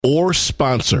or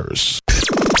sponsors.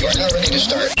 You're now ready to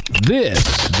start. This,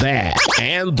 that,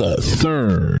 and the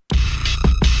third.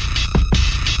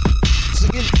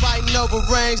 Against fighting over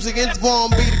rings, against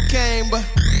won't be the game, but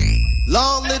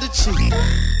long live the chief.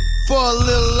 For a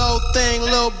little old thing,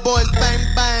 little boys bang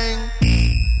bang.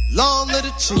 Long live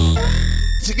the chief.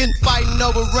 Against fighting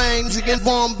over rings, against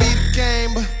won't be the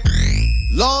game, but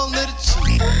long live the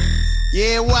chief.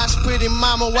 Yeah, watch pretty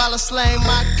mama while I slay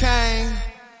my cane.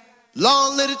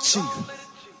 Long live the chief.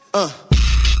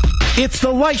 It's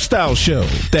the lifestyle show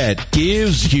that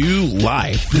gives you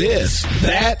life. This,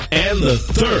 that, and the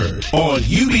third on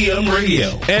UDM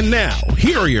Radio. And now,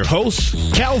 here are your hosts,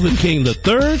 Calvin King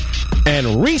III and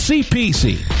Rici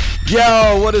PC.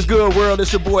 Yo, what is good, world?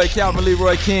 It's your boy, Calvin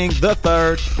Leroy King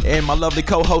III, and my lovely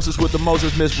co-hostess with the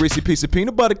Moses, Miss Rici Piece of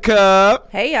Peanut Butter Cup.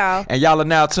 Hey, y'all. And y'all are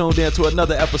now tuned in to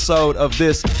another episode of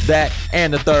This, That,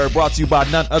 and the Third, brought to you by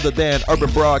none other than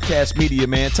Urban Broadcast Media,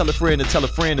 man. Tell a friend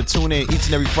to tune in each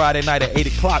and every Friday night at 8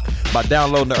 o'clock by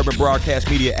downloading the Urban Broadcast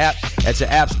Media app at your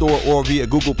app store or via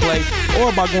Google Play,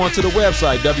 or by going to the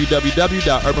website,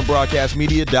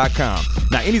 www.urbanbroadcastmedia.com.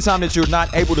 Now, anytime that you're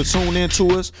not able to tune in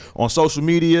to us on social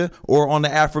media or on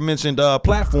the aforementioned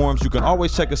platforms, you can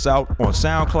always check us out on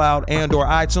SoundCloud and or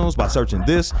iTunes by searching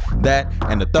This, That,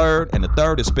 and the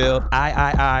Third is spelled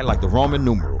I like the Roman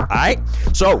numeral. All right?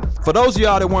 So, for those of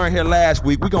y'all that weren't here last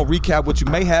week, we're going to recap what you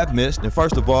may have missed. And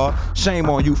first of all, shame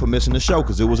on you for missing the show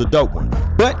because it was a dope one.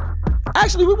 But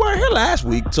actually, we weren't here last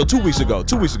week, so 2 weeks ago.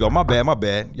 My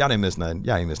bad. Y'all didn't miss nothing.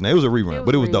 It was a rerun,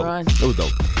 but it was dope. It was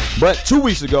dope. But 2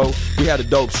 weeks ago, we had a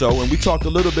dope show, and we talked a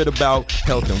little bit about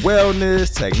health and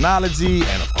wellness, technology,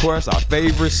 and of course, our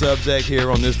favorite subject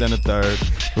here on This, Then, the Third,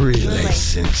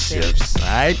 relationships. All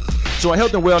right? So in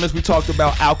health and wellness, we talked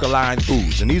about alkaline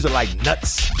foods, and these are like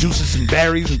nuts, juices, and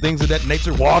berries, and things of that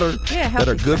nature, water that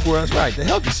are good for us. Right, the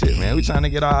healthy shit, man. We're trying to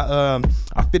get our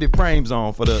fitted frames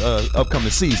on for the upcoming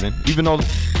season, even though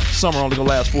summer only gonna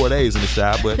last 4 days in the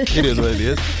shop, but it is what it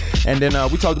is. And then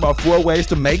we talked about 4 ways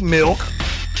to make milk.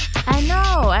 I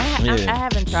know. I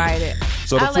haven't tried it.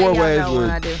 So the 4 ways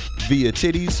were via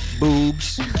titties,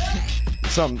 boobs,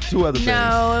 two other things.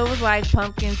 No, it was like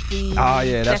pumpkin seeds. Oh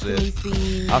yeah, that's sesame it.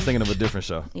 Seeds. I was thinking of a different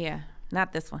show. Yeah.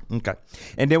 Not this one. Okay.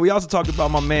 And then we also talked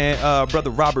about my man, brother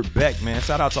Robert Beck, man.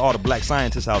 Shout out to all the black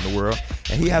scientists out in the world.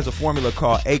 And he has a formula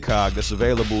called ACOG that's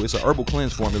available. It's an herbal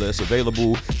cleanse formula. It's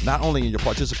available not only in your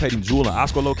participating Jewel and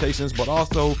Oscar locations, but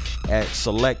also at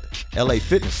select LA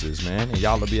fitnesses, man. And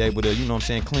y'all will be able to,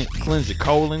 cleanse your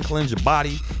colon, cleanse your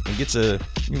body, and get your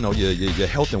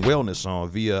health and wellness on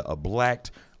via a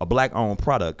black-owned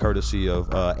product courtesy of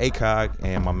ACOG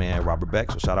and my man Robert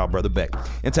Beck. So shout out brother Beck.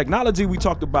 In technology, we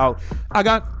talked about I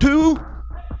got 2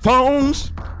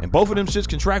 phones, and both of them shits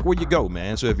can track where you go,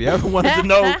 man. So if you ever wanted to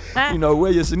know,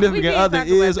 where your significant other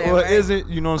is or isn't,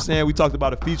 you know what I'm saying? We talked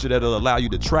about a feature that'll allow you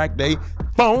to track their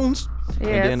phones.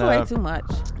 Yeah, it's way too much.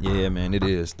 Yeah, man, it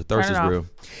is. The thirst is real.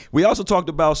 We also talked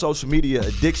about social media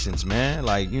addictions, man.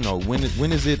 Like, when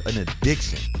is it an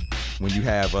addiction? When you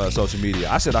have social media.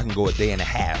 I said I can go a day and a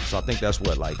half. So I think that's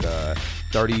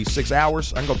 36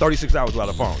 hours? I can go 36 hours without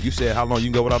a phone. You said how long you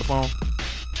can go without a phone?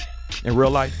 In real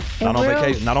life? Not on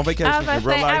vacation. In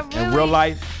real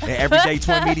life. In everyday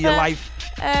twin media life.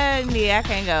 Yeah, I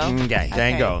can't go. Okay,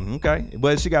 can't go. Okay.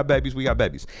 But she got babies, we got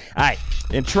babies. All right.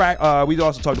 And we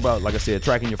also talked about, like I said,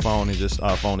 tracking your phone and just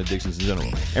phone addictions in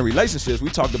general. In relationships, we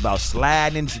talked about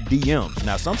sliding into DMs.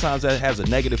 Now, sometimes that has a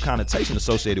negative connotation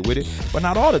associated with it, but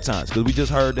not all the times, because we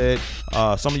just heard that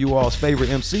some of you all's favorite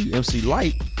MC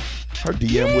Light, her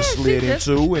DM was slid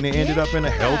into, and it ended up in a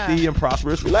healthy and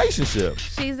prosperous relationship.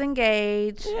 She's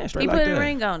engaged. Yeah, straight he like put that. A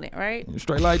ring on it, right?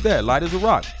 Straight like that, light as a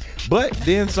rock. But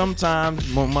then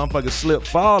sometimes when motherfuckers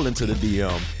fall into the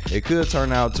DM, it could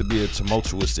turn out to be a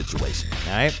tumultuous situation.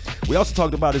 All right. We also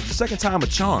talked about is the second time a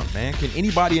charm, man. Can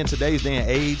anybody in today's day and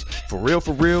age, for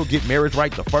real, get married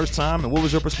right the first time? And what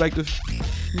was your perspective?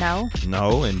 No,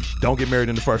 and don't get married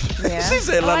in the first place. Yeah. She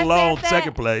said, let alone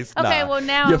second place. Okay, well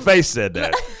now your face said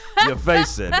that. Your face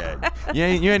said that. You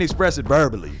ain't express it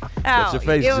verbally, but your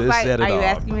face just said it all. Are you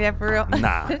asking me that for real?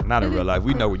 Nah, not in real life.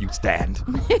 We know where you stand.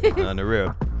 On the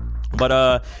real.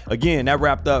 But again, that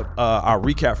wrapped up our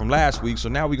recap from last week. So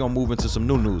now we're going to move into some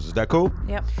new news. Is that cool?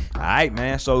 Yep. All right,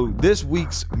 man. So this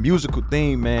week's musical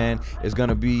theme, man, is going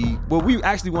to be, well, we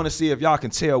actually want to see if y'all can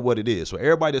tell what it is. So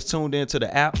everybody that's tuned into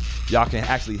the app, y'all can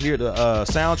actually hear the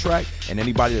soundtrack. And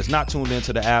anybody that's not tuned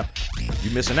into the app,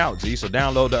 you're missing out, G. So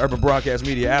download the Urban Broadcast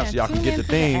Media app so y'all can get the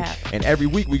theme. And every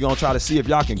week we're going to try to see if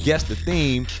y'all can guess the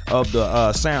theme of the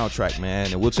soundtrack,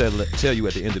 man. And we'll tell you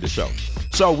at the end of the show.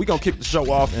 So we're going to kick the show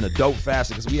off in a dope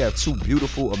fashion because we have two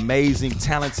beautiful, amazing,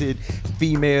 talented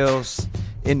females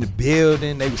in the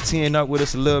building. They was teeing up with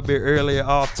us a little bit earlier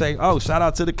off tape. Oh, shout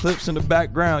out to the clips in the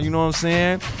background. You know what I'm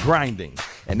saying? Grinding.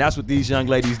 And that's what these young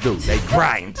ladies do. They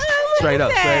grind. Straight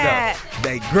up.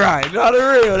 They grind. No,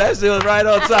 the real. That shit was right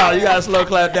on top. You got to slow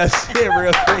clap that shit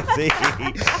real crazy.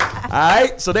 All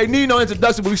right. So they need no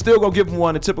introduction, but we still going to give them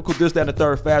one. A typical this, that, and the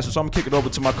third fashion. So I'm going to kick it over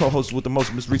to my co-host with the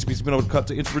most, Miss Rici. She's been over the cut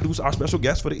to introduce our special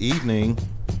guest for the evening.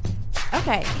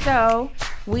 Okay. So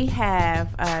we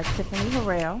have Tiffany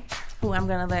Harrell, who I'm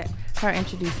going to let her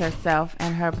introduce herself,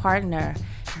 and her partner,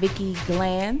 Vicki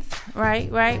Glanz, right?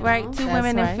 Two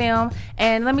women in film.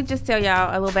 And let me just tell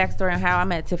y'all a little backstory on how I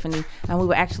met Tiffany. And we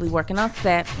were actually working on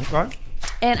set. Okay.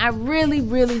 And I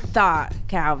really thought,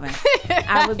 Calvin,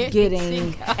 I was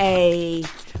getting a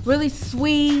really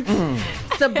sweet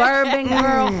suburban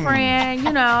girlfriend,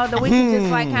 that we can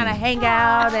just like kind of hang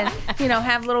out and,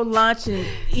 have a little lunch and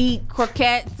eat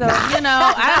croquettes. So,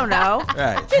 I don't know.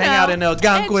 Right. Hang out in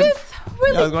Algonquin.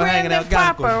 Really grim and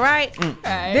proper, right?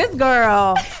 This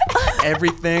girl.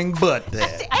 Everything but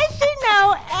that. And she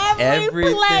know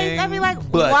every place. I be like,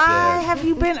 why have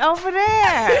you been over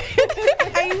there?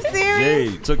 Are you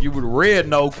serious? Jay, took you with red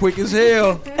note quick as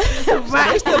hell.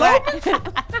 Right.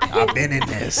 I've been in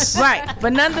this. Right.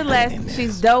 But nonetheless,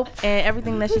 she's dope in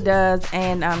everything that she does.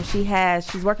 And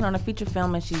she's working on a feature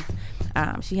film, and she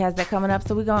has that coming up.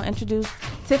 So we're going to introduce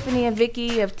Tiffany and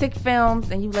Vicki of Tick Films.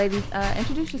 And you ladies,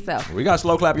 introduce yourself. We got to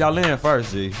slow clap y'all in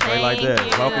first, G. Straight like that.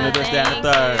 You. Welcome to this, that, and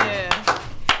the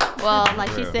third. Well, like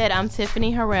she said, I'm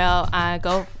Tiffany Harrell. I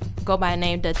go by the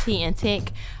name the T and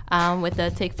Tick with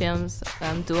the Tick Films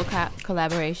dual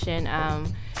collaboration.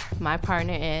 My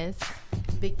partner is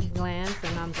Vicki Glanz,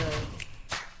 and I'm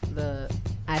the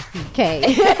ICK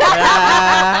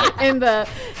and the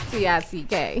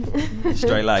TICK.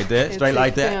 Straight like that. Straight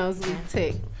like that. Films, we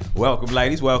Tick. Welcome,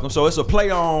 ladies. Welcome. So it's a play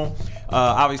on,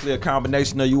 obviously, a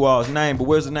combination of you all's name. But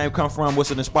where's the name come from? What's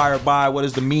it inspired by? What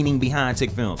is the meaning behind Tick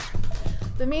Films?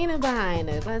 The meaning behind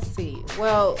it. Let's see.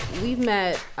 Well, we've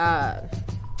met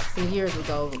some years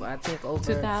ago. I think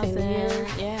over 2000. 10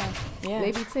 years. Yeah.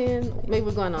 Maybe 10. Maybe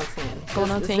we're going on 10.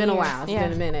 Going on 10 It's been a while. It's yeah.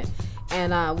 been a minute.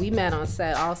 And we met on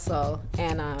set also.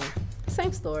 And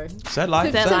same story. Set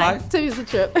life. To use the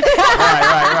trip.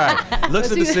 Right.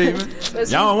 Looks at the semen.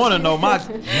 Y'all don't want to know my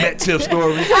met Tiff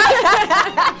story.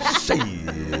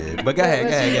 Shit. But go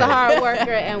ahead. She's a hard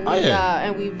worker, and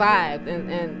we vibed,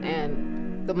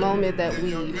 and the moment that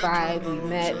we vibed, we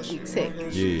met, we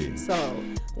ticked. Yeah. So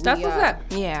That's what's up.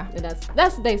 Yeah.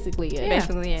 That's basically it. Yeah.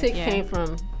 Basically it. Tick yeah. came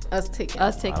from us ticking. I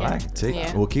like it. Tick.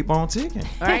 Yeah. We'll keep on ticking.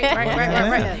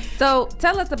 Right. So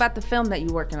tell us about the film that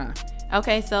you're working on.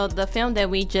 Okay, so the film that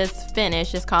we just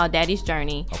finished is called Daddy's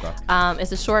Journey. Okay.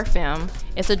 It's a short film.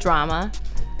 It's a drama.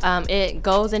 It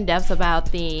goes in depth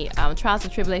about the trials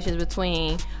and tribulations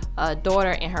between a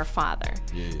daughter and her father.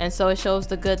 Yeah. And so it shows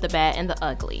the good, the bad, and the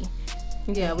ugly.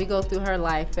 Yeah, we go through her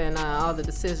life and all the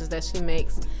decisions that she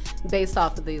makes based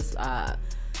off of these, what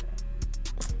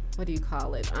do you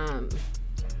call it? I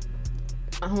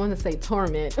don't want to say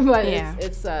torment, but Yeah.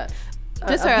 it's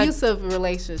Just abusive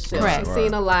relationship. Correct. She's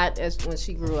seen a lot when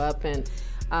she grew up, and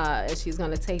she's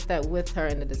going to take that with her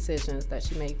in the decisions that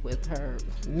she makes with her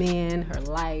men, her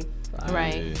life,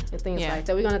 Right. and things Yeah. like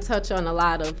that. We're going to touch on a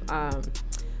lot of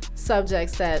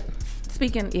subjects that.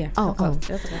 Speaking, yeah. Oh.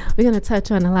 That's okay. We're going to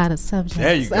touch on a lot of subjects.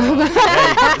 There you go.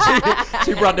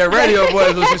 She brought that radio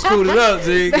voice when she scooted up,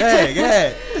 G. Go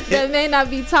ahead. That may not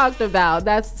be talked about.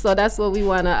 That's what we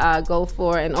want to go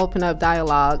for and open up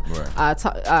dialogue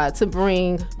to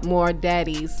bring more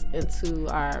daddies into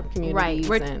our communities.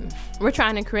 Right. We're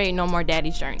trying to create no more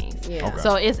daddy's journeys. Yeah. Okay.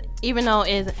 So even though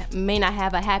it may not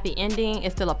have a happy ending,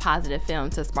 it's still a positive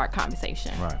film to spark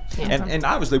conversation. Right. Yeah. And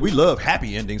obviously we love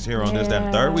happy endings here on this, that,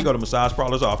 and third. We go to massage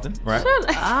parlors often, right?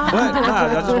 But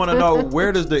I just want to know,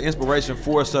 where does the inspiration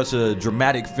for such a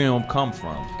dramatic film come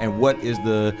from? And what is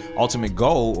the ultimate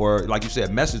goal, or like you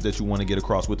said, message that you want to get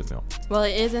across with the film? Well,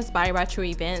 it is inspired by true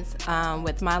events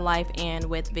with my life and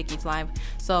with Vicki's life.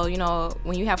 So,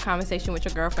 when you have conversation with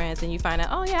your girlfriends and you find out,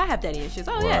 oh yeah, I have daddy issues.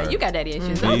 Oh yeah, you got daddy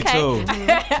issues. Me Okay. too.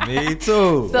 Me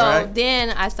too. So right? then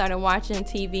I started watching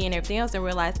TV and everything else and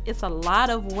realized it's a lot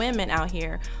of women out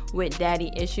here with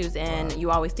daddy issues, and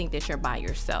you always think that you're by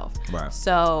yourself. Right.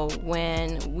 So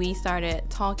when we started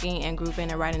talking and grouping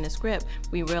and writing the script,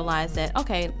 we realized that,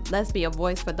 okay, let's be a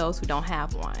voice for those who don't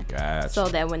have one. Gotcha. So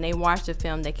that when they watch the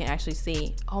film, they can actually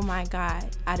see, oh my God,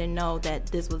 I didn't know that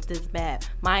this was this bad.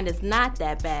 Mine is not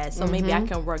that bad, so maybe I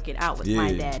can work it out with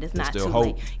my dad. It's not still too hope.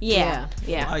 late. Yeah.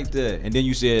 I like that. And then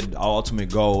you said our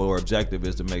ultimate goal or objective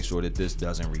is to make sure that this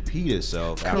doesn't repeat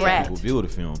itself after Correct. people view the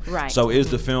film. Right. So is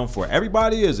the film for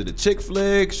everybody? Is it a chick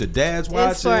flick? Should dads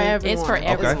watch It's for it? everyone. It's for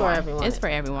everyone. It's for everyone. It's for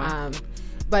everyone.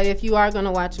 But if you are going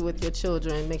to watch it with your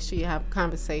children, make sure you have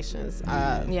conversations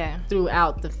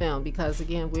throughout the film, because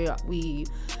again, we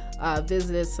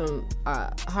visited some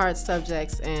hard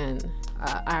subjects, and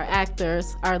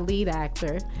our lead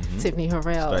actor, Tiffany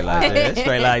Harrell,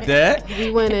 Straight like that.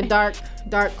 we went in dark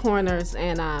corners,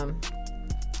 and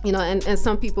and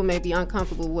some people may be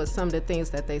uncomfortable with some of the things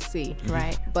that they see.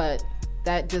 Right. But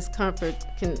that discomfort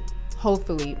can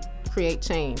hopefully create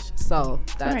change. So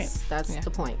that's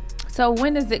the point. So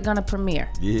when is it gonna premiere?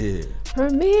 Yeah.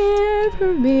 Premiere.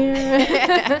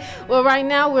 Well, right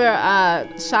now we're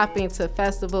shopping to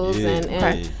festivals,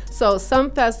 and so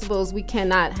some festivals we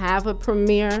cannot have a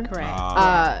premiere.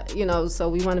 Correct. So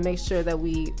we want to make sure that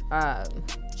we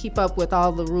keep up with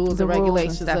all the rules and rules and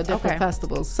regulations stuff. of different Okay.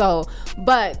 festivals. So,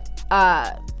 but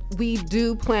we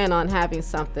do plan on having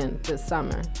something this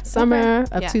summer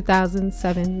of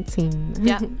 2017.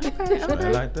 Yeah.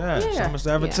 Straight like that. Yeah. Summer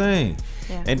 17.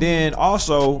 Yeah. And then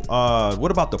also, what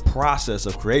about the process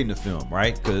of creating the film,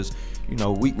 right? Because,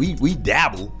 we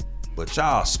dabble, but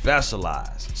y'all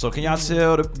specialize. So can y'all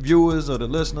tell the viewers or the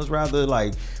listeners rather,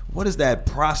 like, what is that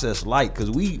process like? Because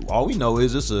all we know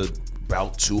is it's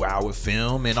about 2-hour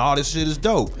film and all this shit is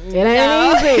dope. It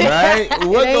ain't easy. Right?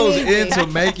 What ain't goes easy. into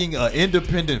making an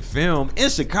independent film in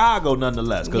Chicago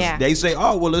nonetheless? Because they say,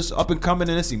 oh, well, it's up and coming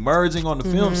and it's emerging on the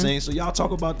film scene. So y'all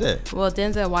talk about that. Well,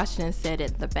 Denzel Washington said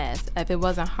it the best. If it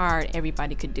wasn't hard,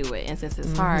 everybody could do it. And since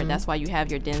it's hard, that's why you have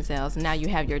your Denzels. Now you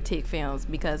have your Tick films,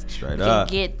 because Straight you up.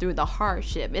 can get through the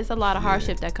hardship. It's a lot of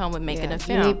hardship that come with making a You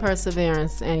film. need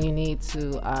perseverance, and you need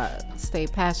to stay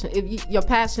passionate. If your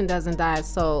passion doesn't die,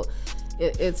 so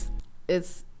it's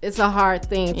a hard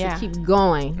thing to keep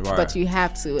going, Right. but you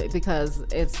have to, because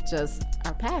it's just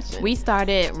our passion. We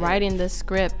started writing the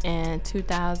script in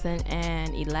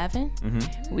 2011.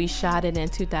 We shot it in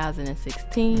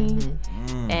 2016.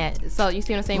 And so you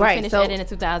see what I'm saying? Right, We finished so- it in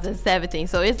 2017.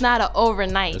 So it's not an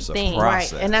overnight It's a thing.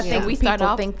 process. Right, and I think We people started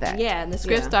off, think that. Yeah, and the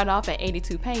script Yeah. started off at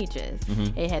 82 pages.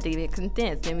 It had to get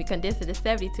condensed. Then we condensed it to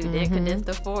 72. Then condensed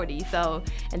to 40. So,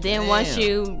 and then once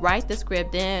you write the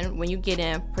script, then when you get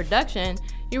in production,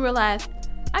 you realize,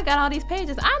 I got all these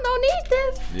pages. I don't need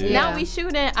this. Yeah. Now we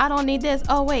shooting. I don't need this.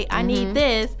 Oh wait, I need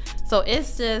this. So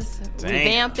it's just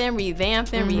revamping,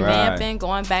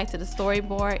 going back to the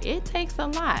storyboard. It takes a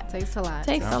lot. Takes a lot.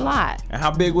 Takes a lot. And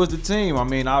how big was the team? I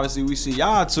mean, obviously we see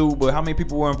y'all two, but how many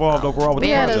people were involved overall with We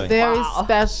the had a project? very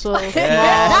special small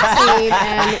team,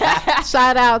 and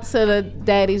shout out to the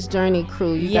Daddy's Journey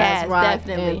crew. You Yes, guys rock,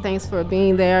 definitely. and thanks for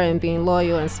being there and being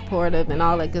loyal and supportive and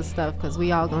all that good stuff, because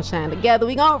we all gonna shine together.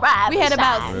 We gonna ride. We had and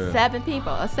about shine. 7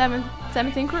 people, a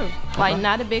 17 crew. Like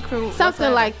not a big crew. Something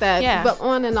whatsoever. like that. Yeah. But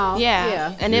on and off.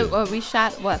 Yeah. And it we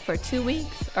shot for 2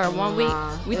 weeks or 1 week?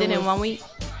 We it did it in was- 1 week.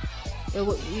 It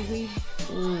was it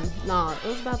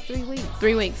was about 3 weeks.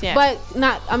 3 weeks, yeah. But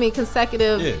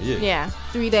consecutive Yeah. yeah.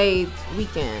 3-day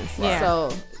weekends. Yeah.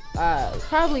 So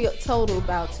probably a total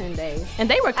about 10 days. And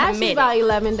they were Actually committed. about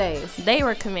 11 days. They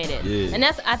were committed. Yeah. And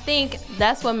I think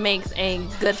that's what makes a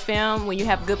good film, when you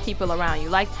have good people around you.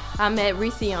 Like I met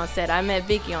Rici on set, I met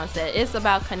Vicki on set. It's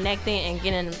about connecting and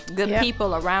getting good Yep.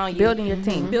 people around you. Building your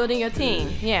team. Building your team.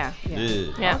 Yeah.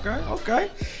 Yeah. Okay.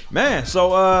 Man,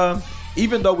 so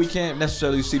even though we can't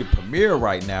necessarily see the premiere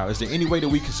right now, is there any way that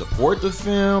we can support the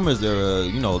film? Is there a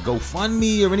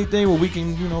GoFundMe or anything where we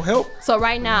can, help? So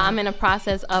right now I'm in the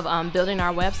process of building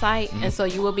our website, and so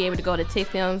you will be able to go to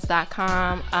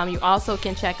tickfilms.com. You also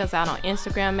can check us out on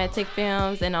Instagram at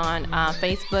tickfilms and on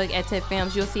Facebook at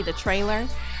tickfilms. You'll see the trailer.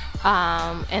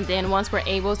 And then once we're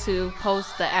able to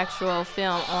post the actual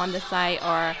film on the site,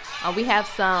 or we have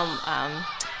some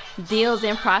deals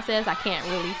in process. I can't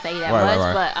really say that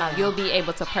much, but you'll be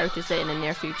able to purchase it in the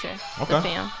near future. Okay. The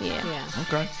film, yeah.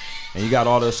 Okay. And you got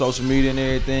all the social media and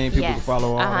everything. People can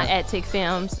follow all that. At Tick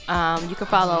Films. You can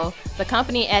follow the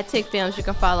company at Tick Films. You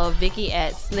can follow Vicki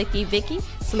at Slicky Vicki,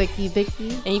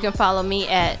 and you can follow me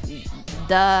at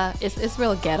it's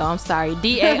real ghetto. I'm sorry.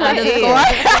 DA underscore.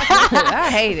 I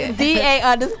hate it. DA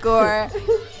underscore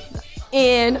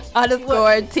N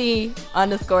underscore T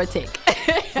underscore Tick.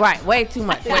 Right, way too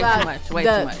much. Way too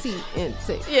much.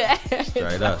 Yeah.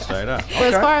 Straight up. Okay.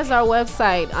 But as far as our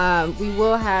website, we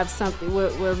will have something. We're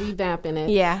revamping it.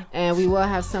 Yeah. And we will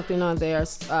have something on there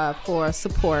for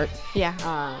support.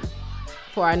 Yeah.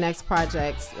 For our next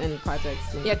projects.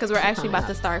 Yeah, because we're actually about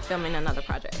to start filming another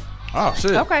project. Oh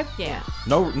shit. Okay. Yeah.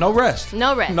 No rest.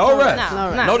 No rest.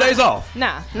 No days off.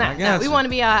 No. We want to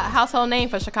be a household name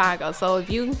for Chicago. So if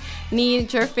you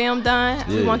need your film done,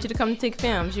 we want you to come to Tick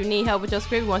Films. You need help with your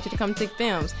script, we want you to come to Tick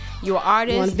Films. You're an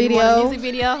artist, you want a music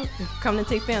video, come to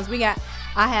Tick Films.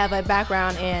 I have a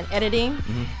background in editing,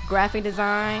 graphic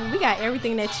design. We got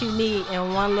everything that you need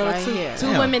in one little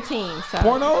two women team. So.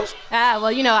 Pornos? Well,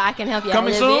 I can help you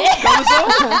Coming out a soon? little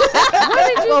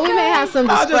bit. Well, we may have some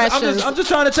discretions. I'm just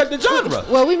trying to check the genre.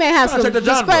 Well, we may have some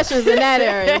discretions in that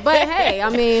area. But hey, I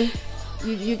mean,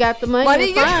 you got the money.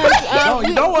 You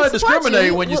don't want to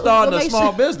discriminate when you're starting a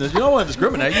small business. You don't want to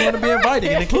discriminate. You want to be inviting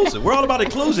and inclusive. We're all about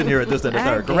inclusion here at This and the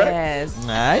Third, correct? Yes. All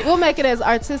right. We'll make it as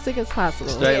artistic as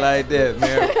possible. Straight like that,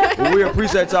 man. Well, we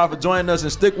appreciate y'all for joining us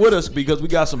and stick with us because we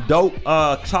got some dope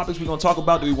topics we're going to talk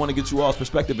about that we want to get you all's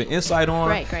perspective and insight on.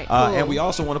 Great. Cool. And we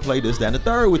also want to play This, That, and the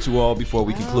Third with you all before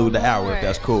we conclude the hour, if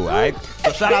that's cool, all right?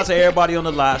 So shout out to everybody on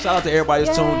the live. Shout out to everybody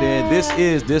that's tuned in. This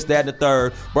is This, That, and the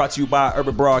Third, brought to you by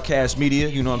Urban Broadcast Media.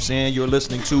 You know what I'm saying? You're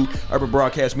listening to Urban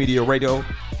Broadcast Media Radio,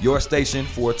 your station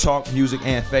for talk, music,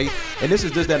 and faith. And this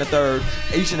is This, That, and the Third,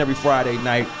 each and every Friday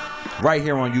night, right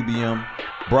here on UBM.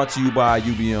 Brought to you by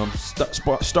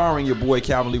UBM, starring your boy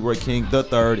Calvin Leroy King the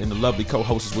Third and the lovely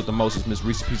co-hostess with the mostest, Miss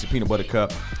Rici Piece of Peanut Butter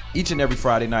Cup, each and every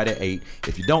Friday night at 8.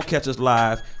 If you don't catch us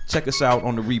live, check us out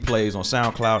on the replays on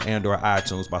SoundCloud and or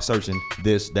iTunes by searching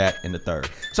This, That, and the Third.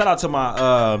 Shout out to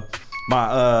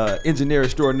my engineer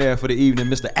extraordinaire for the evening,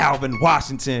 Mr. Alvin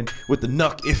Washington, with the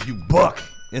Nuck If You Buck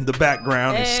in the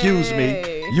background. Hey. Excuse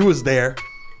me, you was there.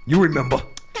 You remember.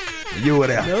 You were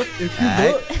there. Yep, if you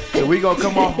right. So we gonna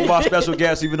come off of our special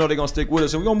guests, even though they're gonna stick with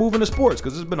us, and we're gonna move into sports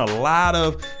because there's been a lot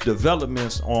of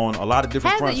developments on a lot of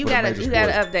different fronts. You gotta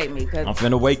update me because I'm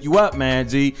finna wake you up, man.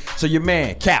 G. So your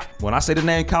man Cap. When I say the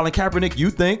name Colin Kaepernick, you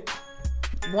think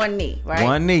one knee, right?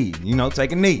 One knee.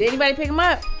 Take a knee. Did anybody pick him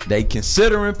up? They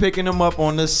considering picking him up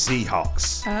on the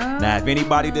Seahawks. Oh. Now, if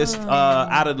anybody that's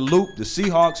out of the loop, the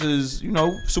Seahawks is,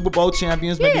 Super Bowl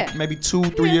champions maybe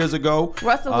 2-3 years ago.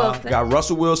 Russell Wilson. Got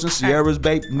Russell Wilson, Sierra's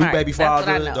new baby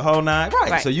father, the whole nine.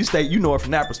 Right. So you know it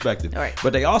from that perspective. Right.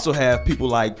 But they also have people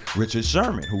like Richard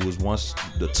Sherman, who was once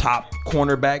the top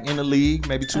cornerback in the league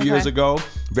maybe 2 years ago.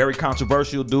 Very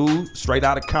controversial dude, straight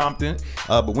out of Compton,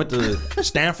 but went to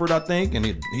Stanford, I think, and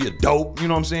he a dope,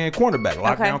 cornerback,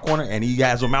 lockdown corner, and he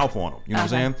has a mouth on him, what I'm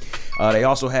saying? They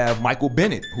also have Michael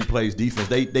Bennett, who plays defense.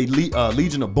 They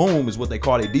Legion of Boom is what they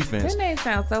call their defense. That name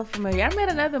sounds so familiar. I met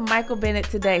another Michael Bennett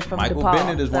today from Michael DePaul.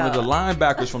 Bennett is one of the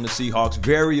linebackers from the Seahawks,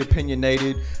 very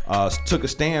opinionated, took a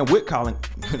stand with Colin,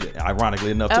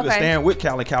 ironically enough, took a stand with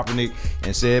Colin Kaepernick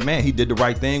and said, man, he did the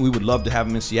right thing. We would love to have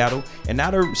him in Seattle. And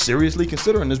now they're seriously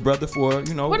considering this brother for,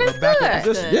 a backup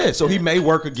position. Yeah, so he may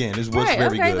work again is what's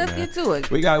very good, let's get to it.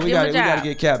 We got to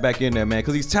get Cap back in there, man,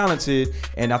 because he's talented,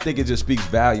 and I think it just speaks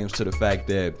volumes to the fact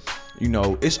that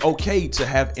it's okay to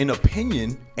have an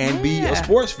opinion and be a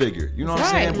sports figure. You know what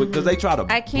I'm saying? Because they try to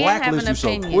blacklist you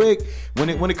so quick when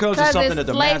it comes to something that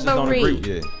the masses don't agree with.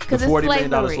 The $40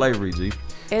 million slavery, G.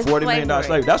 $40 million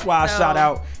slavery. That's why I shout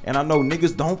out, and I know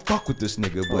niggas don't fuck with this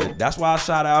nigga, but that's why I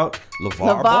shout out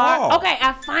LeVar Ball. Okay,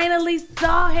 I finally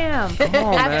saw him. Come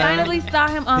on, man. I finally saw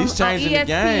him on ESPN. He's changing the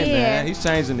game, man. He's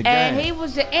changing the game.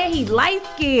 And he light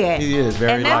skinned. He is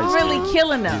very light skinned. And that's really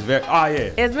killing him.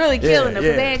 It's really killing him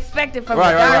because they expect it from a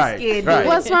dark skinned dude.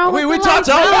 What's wrong with we talked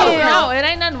about it. No, it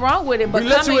ain't nothing wrong with it. But we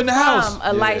let you in the house.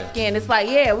 A light skin, it's like,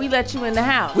 we let you in the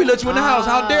house. We let you in the house.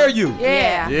 How dare you?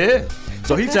 Yeah.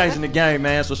 So he's changing the game,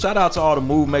 man. So shout out to all the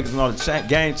move makers and all the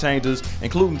game changers,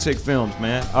 including Tick Films,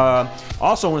 man.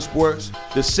 Also in sports,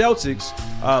 the Celtics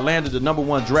landed the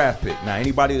 #1 draft pick. Now,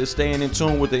 anybody that's staying in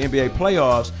tune with the NBA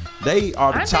playoffs, they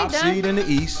are the top seed in the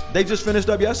East. They just finished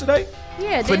up yesterday.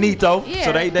 Yeah, finito.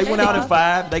 So they went out in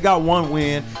 5. They got 1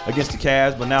 win against the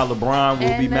Cavs, but now LeBron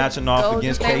will be matching off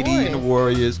against KD and the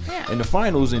Warriors in the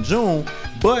finals in June.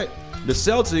 But the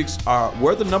Celtics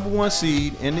were the #1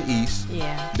 seed in the East.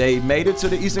 Yeah. They made it to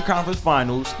the Eastern Conference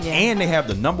Finals, and they have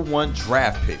the #1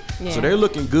 draft pick. Yeah. So they're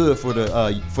looking good for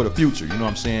the future. You know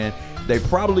what I'm saying? They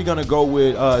probably gonna go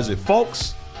with is it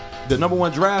Fultz? The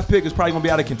 #1 draft pick is probably gonna be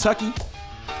out of Kentucky,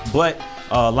 but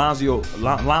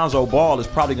Lonzo Ball is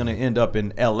probably going to end up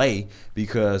in LA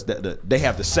because they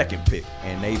have the 2nd pick,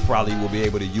 and they probably will be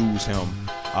able to use him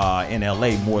in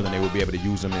LA more than they would be able to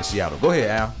use him in Seattle. Go ahead,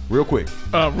 Al, real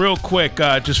quick.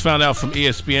 Just found out from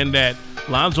ESPN that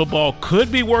Lonzo Ball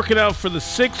could be working out for the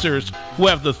Sixers, who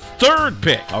have the 3rd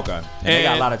pick. Okay. And they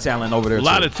got a lot of talent over there, A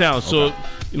lot of talent. Okay.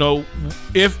 So,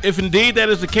 if indeed that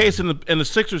is the case and the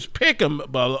Sixers pick him,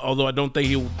 although I don't think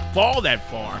he'll fall that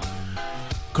far,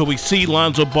 could we see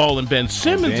Lonzo Ball and Ben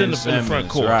Simmons in the front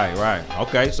court? Right.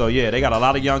 Okay, so yeah, they got a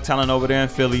lot of young talent over there in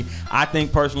Philly. I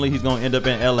think personally he's going to end up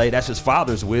in L.A. That's his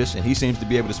father's wish, and he seems to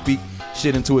be able to speak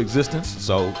shit into existence.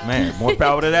 So, man, more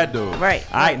power to that dude. Right.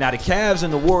 All right, now the Cavs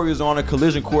and the Warriors are on a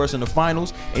collision course in the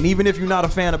finals, and even if you're not a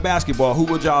fan of basketball, who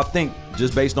would y'all think,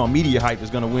 just based on media hype, is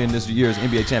going to win this year's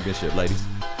NBA championship, ladies?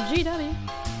 GW.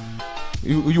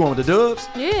 You want with the Dubs?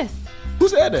 Yes. Who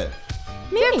said that?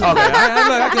 Me. Okay, I'm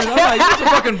like, you just a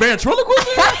fucking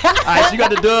ventriloquist? All right, so you got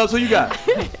the Dubs. Who you got?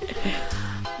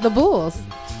 The Bulls.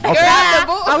 Okay.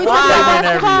 Are we talking about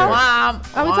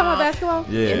basketball? Are we talking about basketball?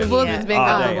 Yeah. The Bulls has been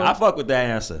gone. I fuck with that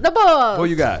answer. The Bulls. Who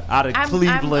you got? Out of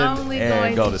Cleveland I'm only and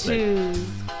going Golden to State. choose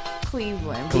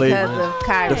Cleveland because of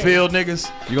Kyrie. The field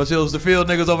niggas? You gonna choose the field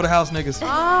niggas over the house niggas?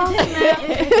 Oh,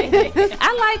 snap.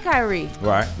 I like Kyrie.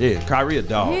 Right. Yeah, Kyrie a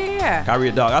dog. Yeah. Kyrie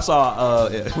a dog. I saw,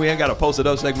 we ain't got a posted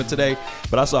up segment today,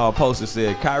 but I saw a post that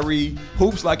said, Kyrie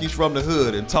hoops like he's from the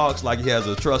hood and talks like he has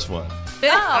a trust fund.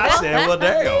 I said, well,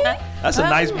 damn. That's a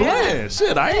nice blend.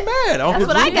 Shit, I ain't mad. That's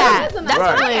what I got. That's what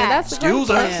I got. That's Excuse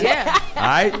us. Yeah. All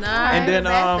right. No, and then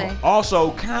bad thing.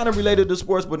 also kind of related to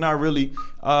sports, but not really.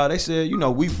 They said, we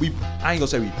I ain't gonna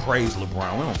say we praise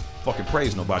LeBron. We don't fucking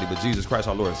praise nobody but Jesus Christ,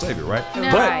 our Lord and Savior, right?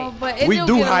 No, but it we do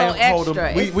do get a high little hold him.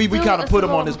 extra. We kind of put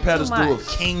him on this it's a little too pedestal of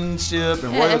much. kingship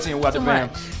and Yeah, royalty and it's what the too bam.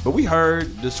 much. But we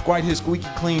heard, despite his squeaky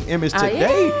clean image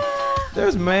today, Yeah.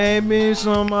 there's maybe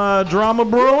some drama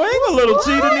brewing. A little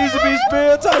tea that needs to be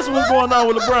spilled. Tell us what's going on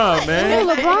with LeBron, man.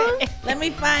 LeBron? Let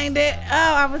me find it.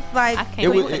 Oh, I was like, I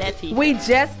can't wait for that tea. we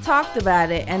just talked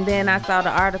about it, and then I saw the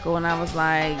article, and I was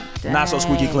like, dang. Not so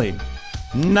squeaky clean.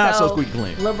 Not so squeaky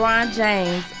clean. LeBron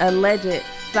James' alleged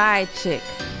side chick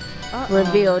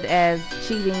revealed as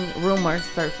cheating rumors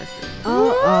surfaces.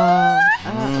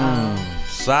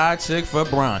 Side chick for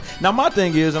Bron. Now my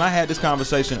thing is, and I had this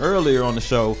conversation earlier on the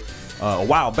show a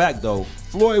while back though,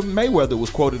 Floyd Mayweather was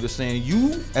quoted as saying,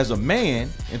 you as a man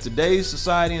in today's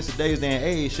society, in today's day and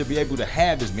age, should be able to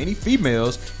have as many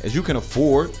females as you can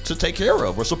afford to take care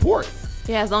of or support.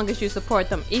 Yeah, as long as you support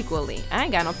them equally. I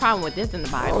ain't got no problem with this in the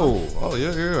Bible.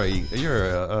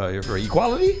 You're for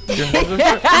equality? You're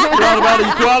all about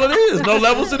equality? There's no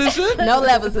levels to this shit? No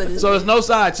levels to this. So there's no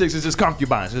side chicks, it's just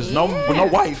concubines. There's no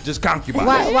wife, just concubines.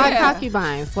 Why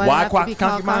concubines? Why Why do they have to be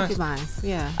called concubines? concubines?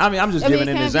 Yeah. I mean, I'm just giving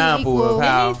it an can't be example equal. of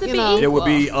how It needs to be there would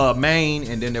be equal. a main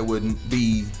and then there wouldn't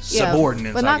be Yeah,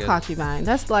 subordinates, but I not guess. concubine.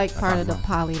 That's like part of the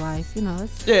poly life,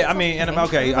 It's, Yeah, I mean, and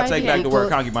okay, I take back the word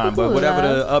concubine, but whatever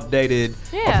the updated,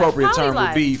 Yeah, appropriate term would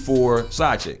poly be for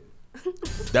side chick.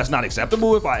 That's not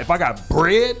acceptable. If I got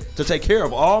bread to take care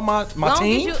of all my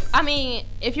team.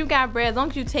 If you got bread, as long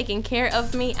as you taking care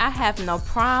of me, I have no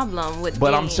problem with.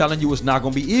 But I'm telling you, it's not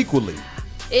going to be equally.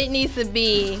 it needs to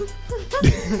be.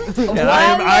 And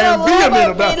I am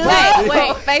vehement about that.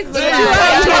 Wait,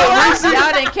 Facebook Live.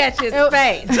 Y'all didn't catch his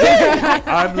face.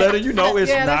 I'm letting you know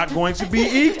it's not going to be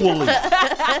equally.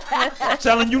 I'm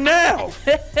telling you now.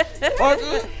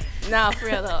 Nah, for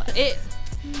real though.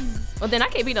 Well, then I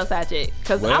can't be no side chick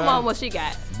because I want what she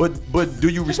got. But do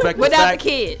you respect the Without fact? the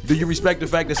kid. Do you respect the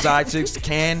fact that side chicks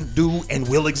can do and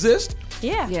will exist?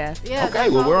 Yeah. Yes. Yeah, Okay,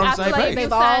 well we're on the I feel same like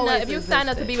page. if you sign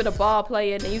up to be with a ball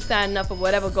player, then you sign up for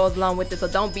whatever goes along with it. So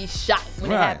don't be shocked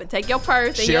when it Right. happens. Take your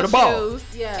purse and Share your the ball. shoes.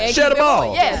 Yeah. and Share keep the it ball.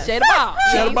 moving. Yeah, share the ball.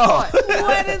 Share the ball.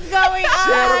 What is going on?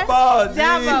 Share the ball, G.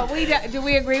 Damo, do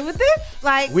we agree with this?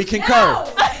 Like, We concur.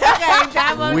 okay,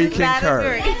 Damo We does not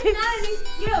concur. agree.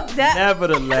 That-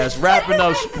 Nevertheless, wrapping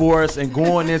up sports and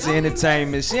going into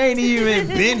entertainment, she ain't even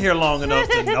been here long enough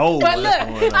to know But what's look,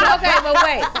 going on. okay, but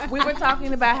wait. We were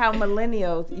talking about how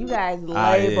millennials, you guys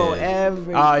label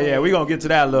everything. Oh yeah, we're gonna get to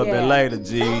that a little bit Yeah. later,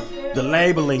 G. The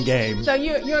labeling game. So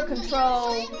you're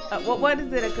control. What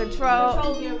is it? A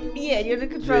control? Yeah, you're the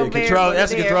control variable. Control.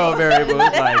 That's a there. control variable.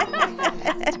 It's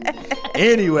like.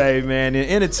 Anyway, man, in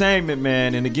entertainment,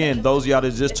 man, and again, those of y'all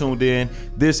that just tuned in,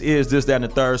 this is This, That, and the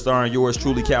Third, starring yours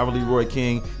truly, Calvin Leroy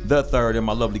King the Third, and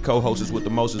my lovely co-hostess with the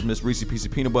most is Miss Rici Piece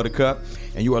of Peanut Butter Cup,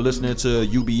 and you are listening to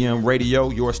UBM Radio,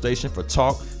 your station for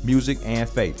talk, music, and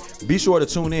faith. Be sure to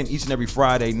tune in each and every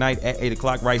Friday night at 8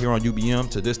 o'clock right here on UBM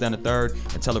to This, That, and the Third,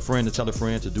 and tell a friend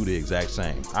to do the exact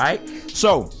same. All right?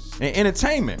 So, in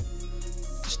entertainment,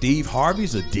 Steve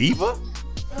Harvey's a diva?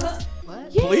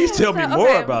 Please tell me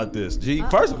more about this, G.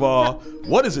 First of all,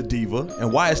 what is a diva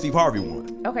and why is Steve Harvey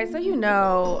one? Okay, so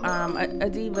a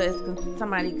diva is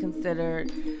somebody considered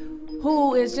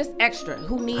who is just extra,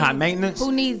 who needs high maintenance,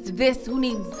 who needs this, who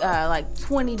needs like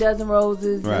 20 dozen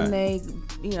roses right. in they,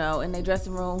 in their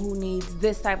dressing room, who needs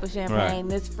this type of champagne, right.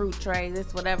 this fruit tray,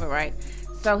 this whatever, right?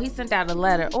 So he sent out a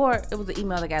letter, or it was an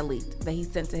email that got leaked that he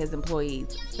sent to his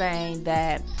employees saying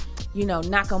that,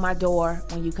 knock on my door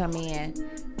when you come in.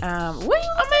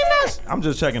 I'm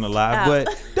just checking the live, but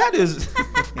that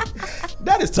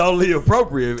is totally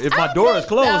appropriate. If my door is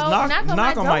closed,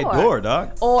 knock on my door,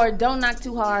 dog. Or don't knock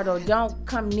too hard, or don't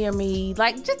come near me.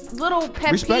 Like just little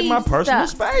pet Respect my personal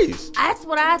stuff. space. That's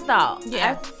what I thought.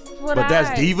 Yeah.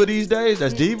 That's diva these days.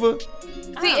 That's diva.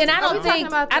 See, and I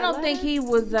don't think he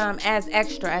was as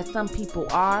extra as some people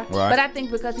are. Right. But I think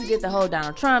because he did the whole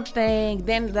Donald Trump thing,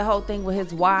 then the whole thing with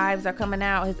his wives are coming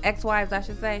out, his ex-wives, I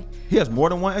should say. He has more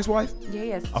than one ex-wife? Yeah, he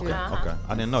has two. Okay.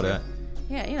 I didn't know that.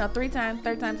 Yeah, third time's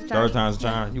a charm. Third time's a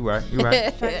charm. You right.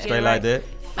 Straight like that.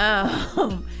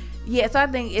 Yeah, so I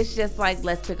think it's just like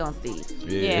let's pick on Steve.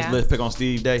 Yeah. It's let's pick on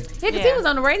Steve Day. Yeah, because he was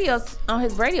on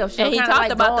his radio show, and he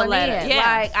talked about the letter. Yeah,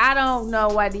 like I don't know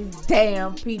why these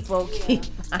damn people keep.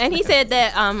 And he said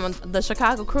that the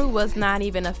Chicago crew was not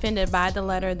even offended by the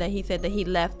letter. That he said that he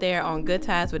left there on good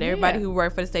terms with everybody who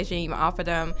worked for the station. He even offered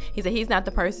them. He said he's not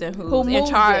the person who's in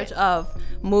charge of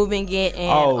moving it and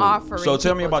offering. So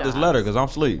tell me about this letter, because I'm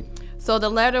asleep. So the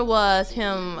letter was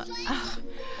him.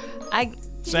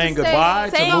 Saying goodbye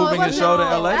to moving the show to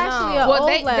LA.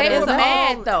 Actually, they were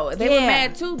mad though. They were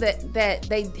mad too that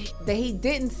he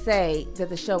didn't say that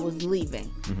the show was leaving,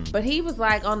 but he was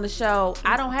like on the show.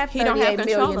 I don't have $38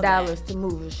 million to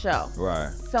move the show.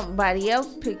 Right. Somebody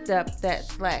else picked up that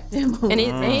slack. And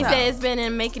he said it's been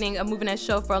in making of moving that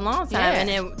show for a long time, and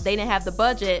then they didn't have the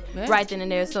budget right then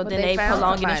and there, so then they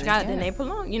prolonged it in Chicago. Then they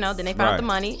prolonged, then they found the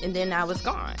money, and then now it's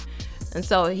gone. And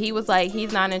so he was like,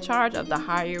 he's not in charge of the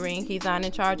hiring. He's not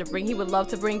in charge of he would love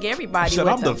to bring everybody with him.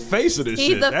 I'm the face of this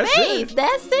shit. He's the face.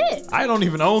 That's it. I don't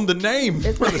even own the name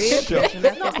for the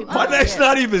show. My name's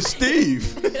not even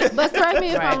Steve. But correct me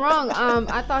if I'm wrong.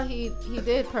 I thought he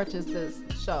did purchase this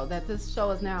show. That this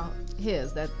show is now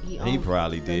his. That he owns. He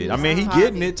probably did. I mean, he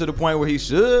getting it to the point where he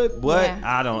should, but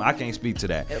I can't speak to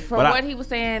that. From what he was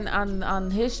saying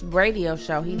on his radio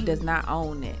show, he does not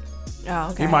own it.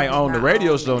 Oh, okay. He might own the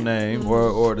radio show name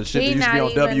or the shit that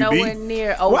used to be on WB. Nowhere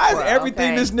near Oprah, why is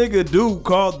everything this nigga do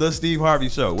called the Steve Harvey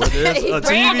Show? Whether it's a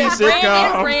TV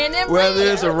sitcom, whether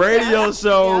it's a radio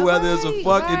show, whether it's a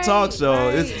fucking talk show,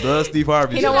 it's the Steve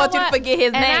Harvey Show. He don't want you to forget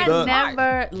his name. I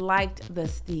never liked the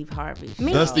Steve Harvey Show.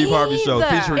 The Steve Harvey Show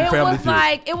featuring Family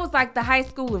Feud. It was like the high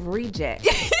school of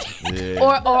rejects. Yeah.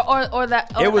 Or the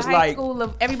high school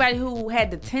of everybody who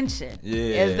had detention.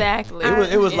 Yeah. Exactly.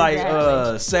 It was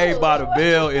like Saved by the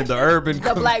Bell in the urban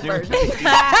the black version.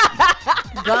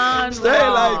 Gone Stay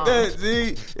like that,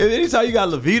 G. And anytime you got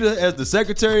Levita as the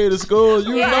secretary of the school,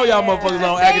 you know y'all motherfuckers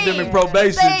on academic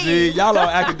probation, G. Y'all on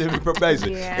academic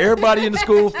probation. Everybody in the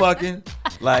school fucking.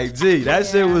 Like, G, that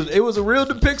shit was a real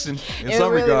depiction in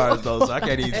some regards, though, so I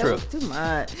can't even trip. Too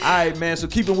much. All right, man, so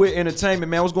keeping with entertainment,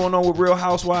 man, what's going on with Real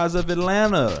Housewives of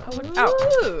Atlanta?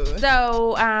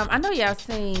 So, I know y'all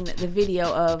seen the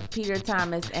video of Peter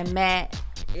Thomas and Matt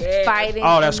fighting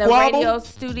in the radio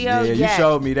studio. Yeah, you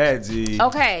showed me that, G.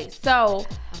 Okay, so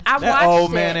I watched that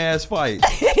old man ass fight.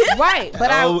 Right,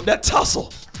 but that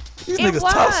tussle. These niggas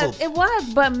tussled. It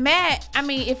was, but Matt, I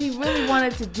mean, if he really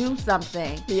wanted to do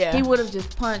something, he would have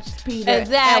just punched Peter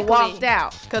and walked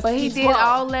out. But he did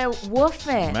all that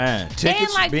woofing. Man, tickets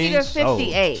and like being Peter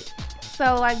 58.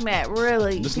 So like Matt,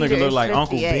 really, this Peter nigga look like 58.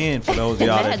 Uncle Ben for those of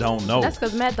y'all that don't know. That's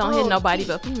because Matt don't hit nobody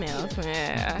but females.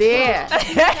 Yeah,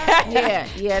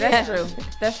 that's true.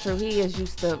 That's true. He is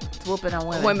used to whooping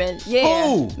on women. Yeah.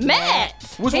 Who? Matt.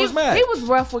 Which one's Matt? He was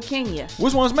rough with Kenya.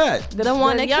 Which one's Matt? The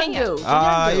one that young Kenya. dude.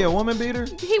 Yeah, woman beater.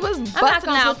 He was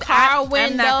busting out car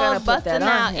windows, busting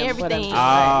out everything. He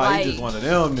just one of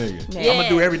them niggas. I'm gonna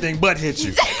do everything but hit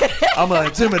you. I'm gonna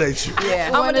intimidate you.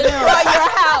 I'm gonna destroy your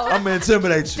house. I'm gonna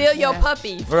intimidate you. Steal your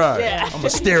puppies. Right. I'm gonna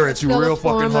stare at you real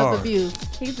fucking hard.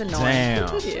 He's annoying. Damn.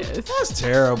 That's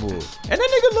terrible. And that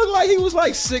nigga looked like he was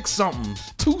like 6-something,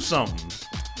 2-something.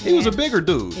 He was a bigger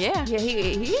dude. Yeah,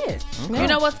 he is. Okay. You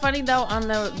know what's funny though? On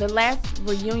the last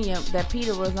reunion that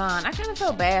Peter was on, I kind of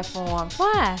felt bad for him.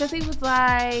 Why? Because he was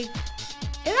like,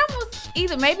 it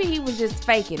almost maybe he was just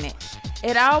faking it.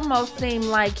 It almost seemed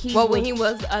like when he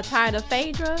was tired of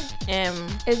Phaedra, and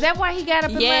is that why he got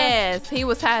up and left? He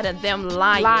was tired of them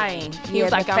lying. He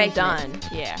was like, I'm done.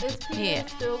 Yeah. Is Peter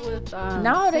still with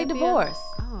No, they divorced.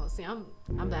 Oh, see, I'm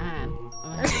behind.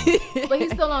 But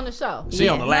he's still on the show. She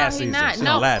on the last season. He's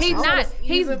not.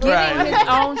 He's getting his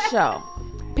own show.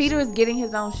 Peter is getting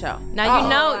his own show.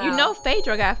 Now you know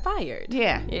Phaedra got fired.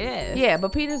 Yeah. Yes. Yeah,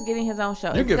 but Peter's getting his own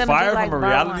show. You get fired from a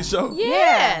reality show?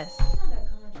 Yes.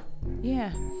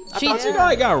 Yeah. I thought you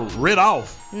guys got rid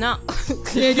off. No. You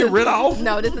didn't get rid off?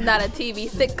 No, this is not a TV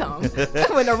sitcom.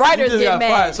 When the writers get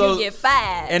mad, you get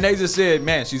fired. And they just said,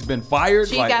 man, she's been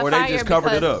fired? Or they just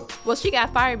covered it up? Well, she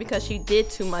got fired because she did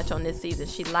too much on this season.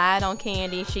 She lied on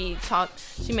Candy. She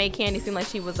made Candy seem like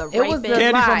she was a rapist.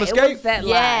 Candy from Escape? It was that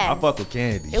lie. I fuck with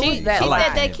Candy. She said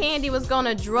that Candy was going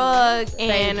to drug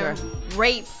and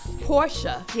rape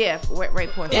Portia. Yeah, rape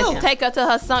Portia. And take her to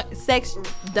her sex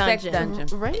dungeon.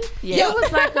 Right? Yeah. It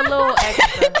was like a little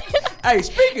extra. Hey,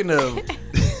 speaking of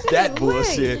that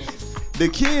bullshit, the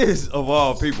kids of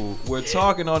all people were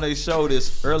talking on their show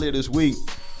earlier this week,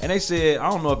 and they said,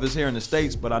 I don't know if it's here in the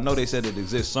States, but I know they said it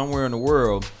exists somewhere in the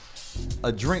world,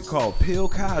 a drink called Pill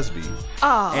Cosby.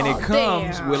 Oh, and it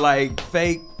comes with like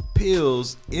fake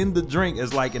pills in the drink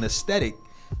as like an aesthetic.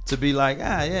 To be like,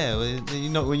 you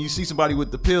know, when you see somebody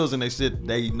with the pills and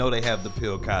they know they have the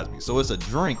Pill Cosby. So it's a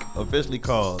drink officially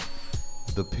called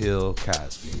the Pill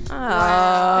Cosby.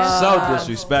 So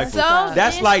disrespectful.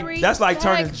 That's like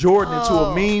turning Jordan into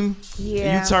a meme.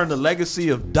 Yeah. You turn the legacy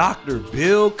of Dr.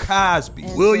 Bill Cosby,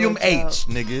 William H,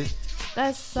 nigga.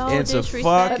 That's so disrespectful.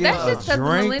 But that's just because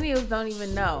the millennials don't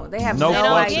even know. They have no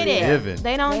fucks get it.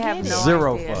 They don't get it.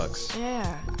 Zero fucks.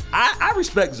 Yeah. I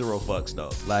respect zero fucks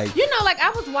though. Like, you know, like I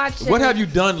was watching. What have you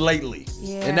done lately?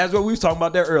 Yeah. And that's what we was talking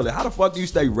about there earlier. How the fuck do you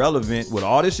stay relevant with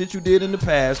all this shit you did in the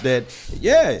past? That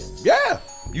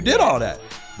you did all that,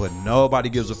 but nobody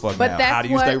gives a fuck now. How do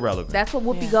you stay relevant? That's what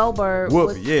Whoopi Goldberg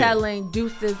was telling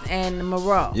Deuces and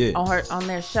Moreau on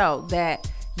their show,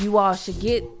 that you all should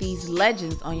get these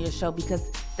legends on your show because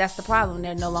that's the problem.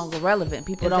 They're no longer relevant.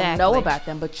 People don't know about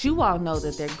them, but you all know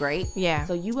that they're great. Yeah.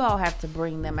 So you all have to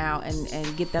bring them out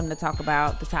and get them to talk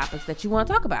about the topics that you want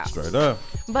to talk about. Straight up.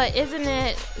 But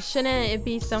shouldn't it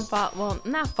be some fault? Well,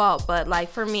 not fault, but like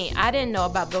for me, I didn't know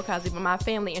about Bill Cosby, but my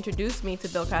family introduced me to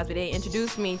Bill Cosby. They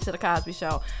introduced me to the Cosby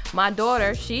Show. My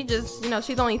daughter, she just,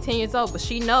 she's only 10 years old, but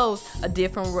she knows a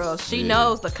different world. She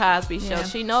knows the Cosby Show. Yeah.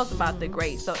 She knows about the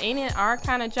greats. So ain't it our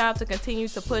kind of job to continue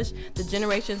to push the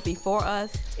generations before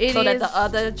us that the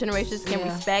other generations can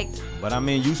respect? But I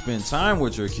mean, you spend time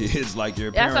with your kids like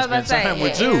your parents spend time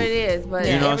with you. It is, but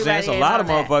you know what I'm saying? It's a lot of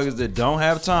motherfuckers that don't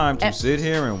have time to sit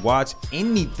here and watch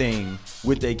anything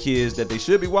with their kids that they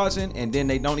should be watching, and then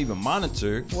they don't even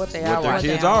monitor what their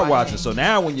kids are watching. So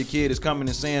now when your kid is coming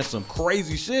and saying some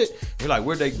crazy shit, you're like,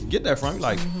 where'd they get that from? You're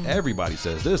like, everybody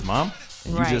says this, mom.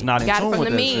 And you're just not in tune with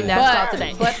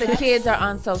that. But the kids are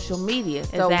on social media.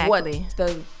 So what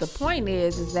the point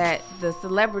is that the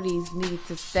celebrities need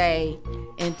to stay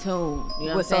in tune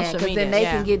with social media. Because then they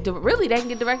can get directly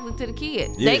to the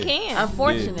kids. Yeah. They can.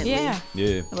 Unfortunately.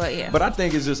 Yeah. But I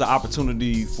think it's just an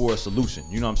opportunity for a solution.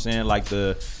 You know what I'm saying? Like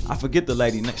I forget the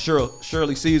lady,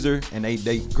 Shirley Caesar, and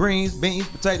they greens, beans,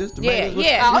 potatoes, tomatoes. You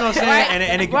know what I'm saying? Right.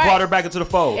 And it brought her back into the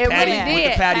fold. Patty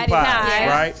with the patty pies,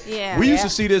 right? Yeah. We used to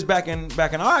see this back in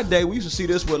our day. We used to see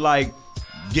this with like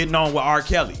getting on with R.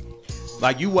 Kelly.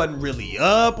 Like you wasn't really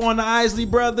up on the Isley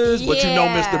Brothers, but you know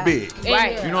Mr. Big.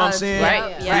 Right. You know what I'm saying?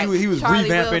 Right. Yeah. He was Charlie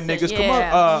revamping Wilson,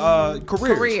 niggas'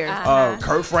 careers. Uh-huh.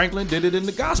 Kurt Franklin did it in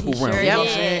the gospel realm. You know what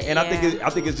I'm saying? And I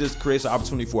think it just creates an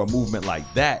opportunity for a movement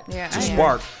like that to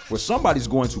spark where somebody's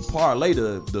going to parlay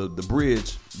the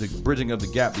bridging of the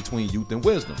gap between youth and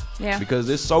wisdom. Yeah. Because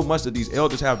there's so much that these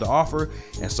elders have to offer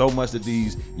and so much that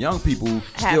these young people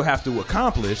still have to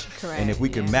accomplish. Correct. And if we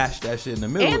can match that shit in the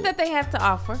middle. And that they have to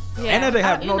offer. Yeah. And that they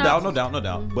have no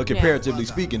doubt. But comparatively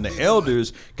speaking, the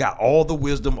elders got all the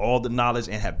wisdom, all the knowledge,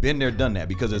 and have been there, done that.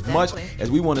 Because as much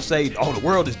as we want to say, the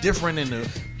world is different and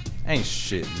ain't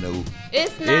shit new.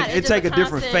 It's not. It take a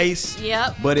different face.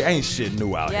 Yep. But it ain't shit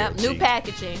new out here. New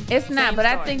packaging. It's not. But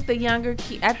I think the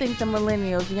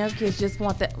millennials, the young kids just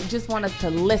want us to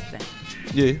listen.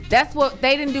 Yeah. That's what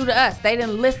they didn't do to us. They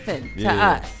didn't listen to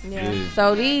us. Yeah.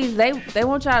 So they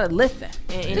want y'all to listen.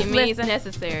 And it means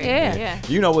necessary. Yeah.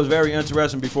 You know what's very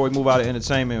interesting before we move out of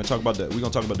entertainment and talk about we're gonna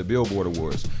talk about the Billboard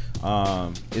Awards.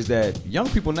 Is that young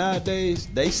people nowadays,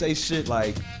 they say shit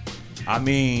like, I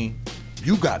mean,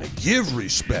 you gotta give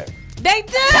respect. They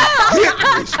do.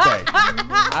 Give respect.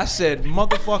 I said,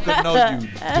 motherfucker, no, you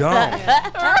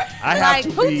don't.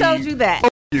 Who told you that?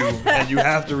 You and you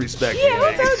have to respect me. Who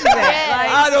told you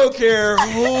that? I don't care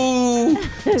who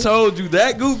told you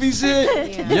that goofy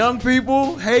shit. Young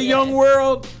people, young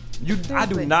world, I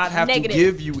do not have to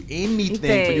give you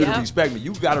anything for you to respect me.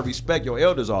 You got to respect your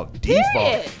elders off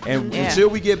default. And until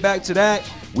we get back to that,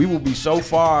 we will be so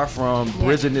far from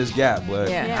bridging this gap. But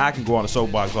I can go on a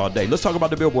soapbox all day. Let's talk about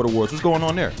the Billboard Awards. What's going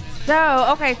on there? So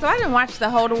I didn't watch the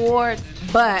whole awards,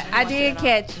 but I did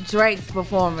catch Drake's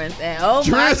performance. And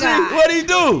my God. What'd he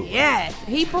do? Yes,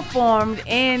 he performed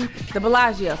in the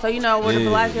Bellagio. So, where the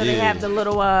Bellagio, they have the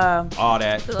little, all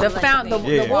that.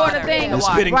 The water thing. The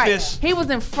spitting fish. He was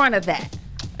in front of that.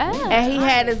 And he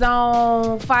had his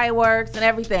own fireworks and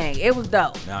everything. It was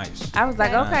dope. Nice. I was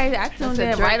like, okay, I tuned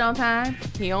in right on time.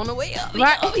 He on the way up.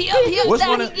 Right. What's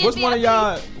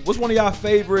one of y'all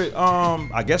favorite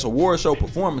I guess award show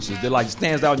performances that like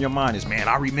stands out in your mind? Is, man,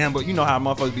 I remember, you know how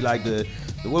motherfuckers be like the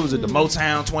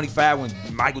Motown 25 when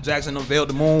Michael Jackson unveiled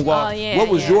the moonwalk? Oh, yeah. What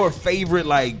was your favorite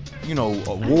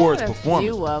awards performance?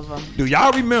 A few of them. Do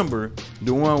y'all remember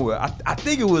the one where I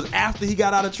think it was after he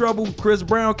got out of trouble, Chris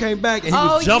Brown came back and he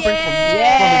was jumping from the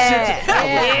shit to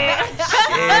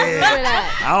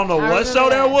I don't know what show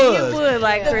that was. You would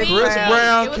like Chris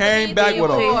Brown came back with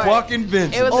a fucking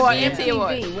vengeance. It was or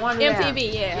MTV.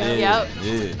 MTV, Yeah.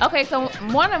 Okay, so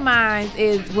one of mine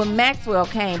is when Maxwell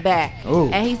came back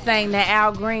and he sang that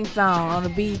Al Green song on the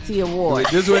BET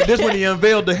Awards. This when he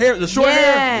unveiled the short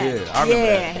hair? Yeah, I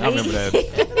remember that.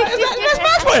 That's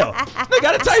Maxwell. They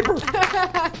got a taper.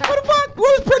 What the fuck?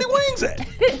 Where's Pretty Wings at?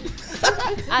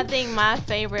 I think my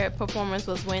favorite performance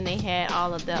was when they had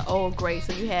all of the old greats.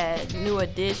 So you had New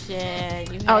Edition.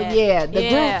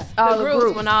 The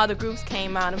groups when all the groups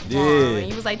came out and performed. And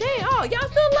you was like, dang, y'all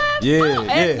still left? Y'all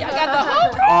got the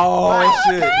whole group. Oh,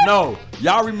 shit. Okay. No.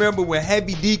 Y'all remember when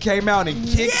Heavy D came out and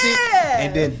kicked it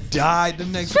and then died the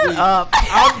next week? I'm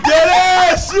dead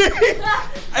ass shit.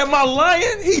 Am I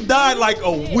lying? He died like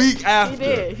a week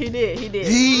after. He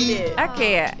did. I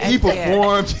can't. He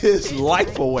performed his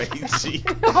life away.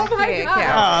 Oh my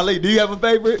God. Do you have a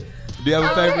favorite?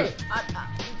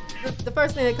 The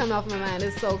first thing that comes off my mind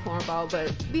is so cornball, but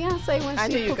Beyonce when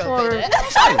she performed, I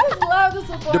just love this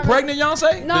performance. The pregnant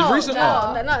Beyonce? No, the recent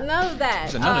none of that.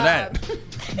 So none of that.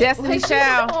 Destiny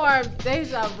Child. Performed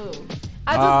Deja Vu.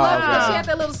 I just love her. She had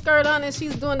that little skirt on and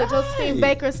she's doing the Josephine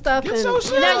Baker stuff.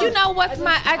 Now, you know what's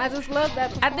I just love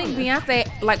that I think Beyonce,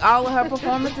 like all of her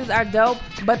performances are dope,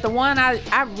 but the one I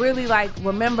really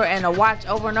remember and watch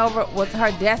over and over was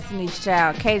her Destiny's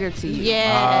Child, Cater to You.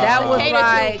 Yeah. That was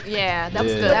that was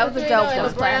good. That was a dope That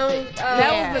was classic.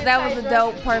 That was a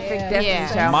dope, perfect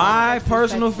Destiny's Child. My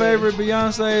personal favorite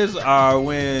Beyonce's are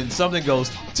when something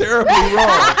goes terribly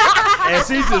wrong and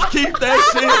she just keep that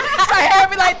shit. I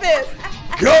heard me like this.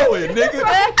 Going, nigga.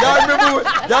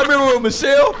 Y'all remember when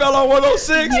Michelle fell on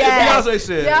 106? Yes. Beyonce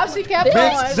said, yeah, she kept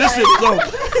going. This shit is over.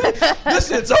 This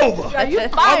shit's over.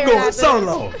 I'm going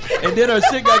solo. And then her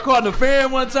shit got caught in the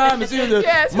fan one time and she was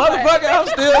just, motherfucker, I'm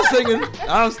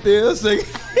still singing.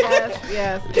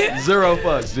 Yes. Zero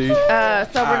fucks, dude.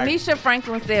 So Renisha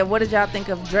Franklin said, what did y'all think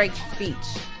of Drake's speech?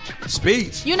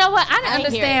 You know what? I didn't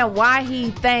understand why he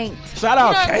thanked. Shout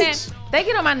out Cakes. They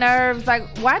get on my nerves. Like,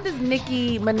 why does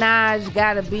Nicki Minaj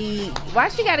why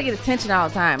she gotta get attention all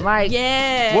the time? Like,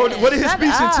 what did his speech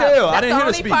entail? I didn't hear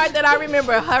the speech. That's the only part that I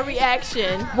remember, her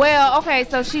reaction. Well, okay,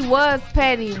 so she was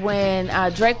petty when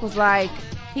Drake was like,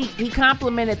 he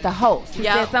complimented the host. He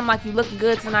said something like, you looking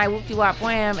good tonight, whoop-de-wop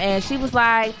wham. And she was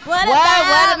like, what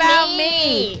about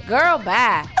me? Girl,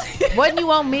 bye. Wasn't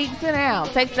you on me? Sit down.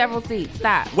 Take several seats.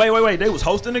 Stop. Wait. They was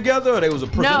hosting together or they was a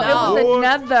person? No, it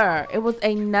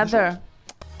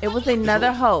was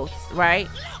another host, right?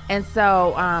 And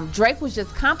so Drake was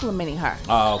just complimenting her.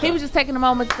 Oh, okay. He was just taking a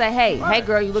moment to say, hey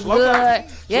girl, you look good.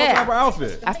 Yeah. Her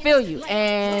outfit. I feel you.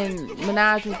 And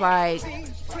Minaj was like,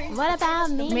 what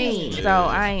about me? So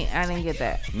I didn't get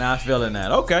that. Not feeling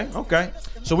that. Okay.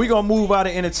 So we gonna move out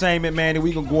of entertainment, man, and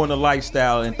we gonna go into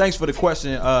lifestyle. And thanks for the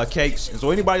question, Cakes. And so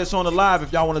anybody that's on the live,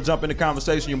 if y'all want to jump in the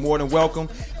conversation, you're more than welcome.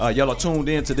 Y'all are tuned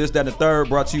in to This, That, and the Third,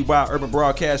 brought to you by Urban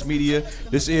Broadcast Media.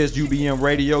 This is UBM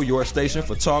Radio, your station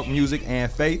for talk, music,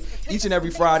 and faith. Each and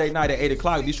every Friday night at 8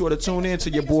 o'clock, be sure to tune in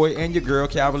to your boy and your girl,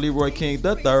 Calvin Leroy King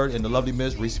III, and the lovely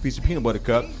Miss Reese Piece of Peanut Butter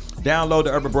Cup. Download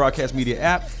the Urban Broadcast Media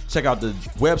app. Check out the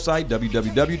website,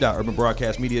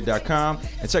 www.urbanbroadcastmedia.com.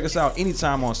 And check us out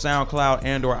anytime on SoundCloud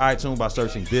and or iTunes by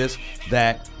searching This,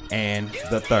 That, and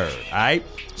the Third. All right?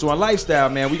 So on Lifestyle,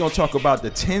 man, we're going to talk about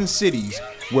the 10 cities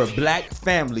where black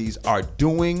families are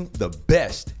doing the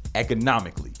best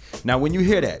economically. Now, when you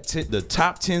hear that, the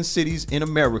top 10 cities in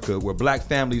America where black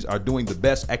families are doing the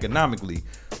best economically,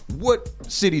 what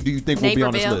city do you think will be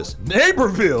on this list?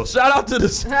 Naperville. Shout out to the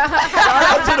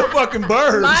fucking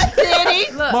birds. My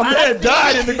city. My man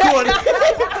died in the corner.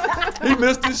 He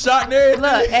missed his shot and everything.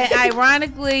 Look, and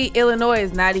ironically, Illinois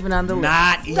is not even on the list.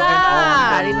 Not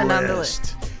even on the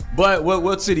list. But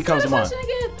what city comes to mind?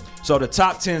 So the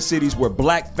top 10 cities where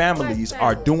black families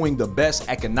are doing the best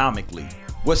economically.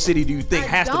 What city do you think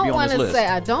has to be on this list?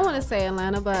 I don't want to say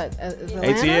Atlanta, but is Atlanta,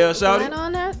 ATL, shouty? Atlanta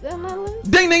on that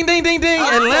list? Ding, ding, ding, ding, ding.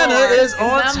 Atlanta is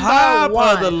on top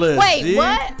of the list. Wait, G.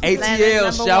 what? ATL,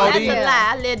 shouty. That's a lie.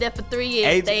 I lived there for 3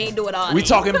 years. They ain't doing all that. We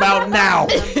talking about now.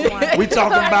 We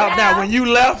talking about now. When you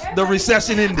left, the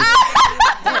recession ended.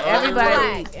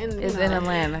 Everybody is in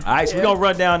Atlanta. All right, so we're going to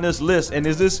run down this list. And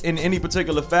is this in any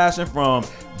particular fashion from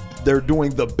they're doing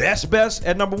the best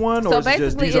at number one, or so is it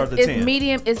just these are the 10?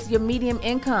 Medium. It's your medium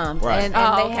income, right?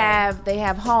 And they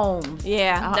have homes.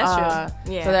 Yeah, that's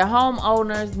true. Yeah. So they're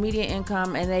homeowners, median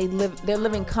income, and they're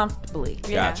living comfortably.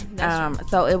 Yeah, gotcha. that's true.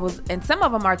 So it was, and some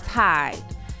of them are tied,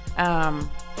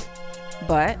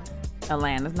 but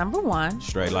Atlanta's number one.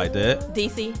 Straight like that.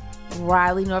 DC.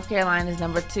 Raleigh, North Carolina is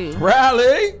number 2.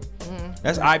 Raleigh.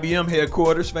 That's IBM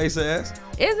headquarters, face ass.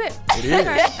 Is it? It is.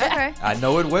 Okay. I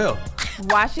know it well.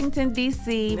 Washington,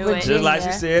 D.C., Virginia. Just like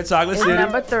she said, Chocolate is City.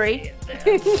 number 3.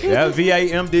 Yeah,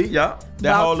 VAMD, yeah.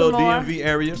 That whole little Baltimore. DMV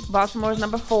area. Baltimore's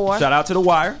number 4. Shout out to The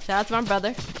Wire. Shout out to my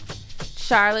brother.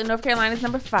 Charlotte, North Carolina is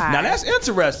number 5. Now that's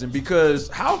interesting because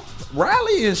how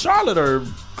Raleigh and Charlotte are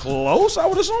close, I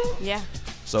would assume. Yeah.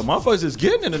 So motherfuckers is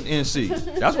getting in the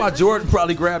NC. That's why Jordan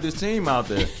probably grabbed his team out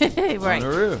there. Right.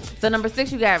 On the real. So number 6,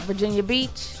 you got Virginia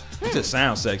Beach. It just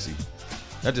sounds sexy.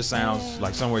 That just sounds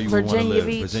like somewhere you would want to live.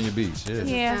 Beach. Virginia Beach.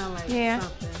 Yeah.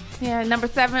 Yeah. Number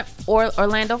 7,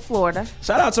 Orlando, Florida.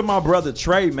 Shout out to my brother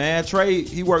Trey, man. Trey,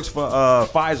 he works for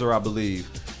Pfizer, I believe.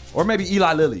 Or maybe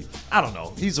Eli Lilly. I don't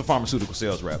know. He's a pharmaceutical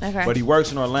sales rep. Okay. But he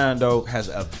works in Orlando, has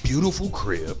a beautiful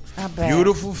crib, I bet.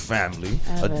 beautiful family,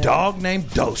 I a bet. dog named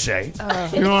Dolce.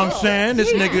 You know what I'm saying?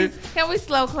 This nigga. Can we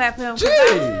slow clap him? Gee,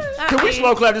 can we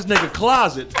slow clap this nigga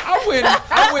closet? I went.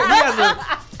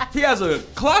 He has a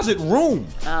closet room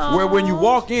where when you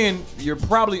walk in, you're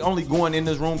probably only going in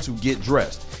this room to get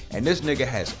dressed. And this nigga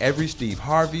has every Steve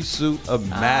Harvey suit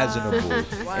imaginable.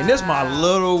 Wow. And this my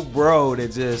little bro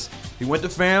that he went to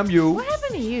FAMU. What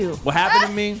happened to you? What happened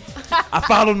to me? I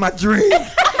followed my dream.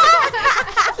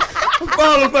 I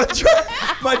followed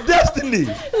my destiny.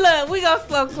 Look, we gonna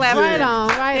slow clap. Right on.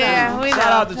 We Shout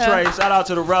out to Trey. Shout out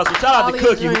to the Russell. Shout out to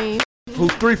Cookie.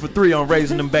 Who's 3 for 3 on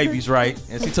raising them babies right,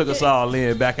 and she took us all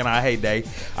in back in our heyday.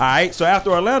 All right, so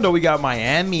after Orlando, we got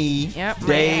Miami,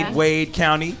 Dade, Wade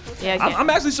County. Yeah, I'm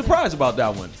actually surprised about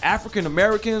that one. African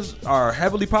Americans are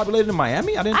heavily populated in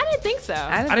Miami. I didn't think so.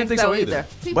 I didn't think so either.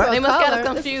 But they must get us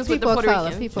confused with the Puerto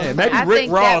Ricans. Yeah, maybe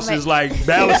Rick Ross is like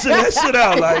balancing that shit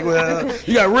out. Like, well,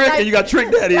 you got Rick and you got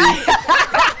Trick Daddy.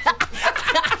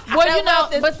 Well, you know,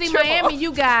 but see, Miami,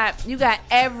 you got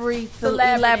every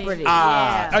celebrity.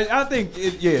 I think,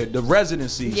 the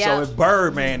residency. Yeah. So if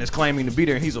Birdman is claiming to be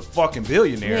there and he's a fucking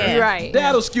billionaire, right?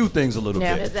 That'll skew things a little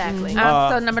bit. Exactly.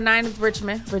 So number 9 is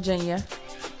Richmond, Virginia,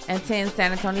 and 10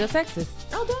 San Antonio, Texas.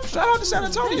 Shout out to San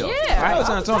Antonio. Yeah, Shout out to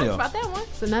San Antonio. About that one.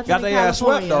 So nothing Got in their ass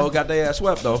swept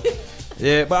California. though.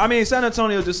 Yeah, but I mean, San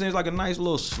Antonio just seems like a nice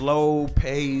little slow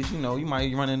pace. You know, you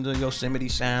might run into Yosemite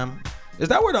Sam. Is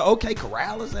that where the OK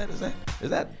Corral is at? Is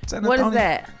that San Antonio? What is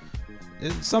that?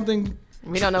 It's something.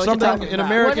 We don't know what something you're talking in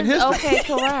about. American What is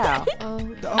history. OK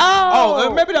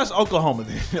Corral? Maybe that's Oklahoma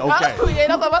then. Okay. Yeah,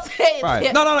 that's what I'm saying. Right.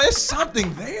 Yeah. No, it's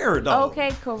something there though.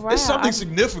 OK Corral. It's something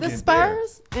significant. The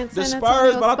Spurs? There. In The San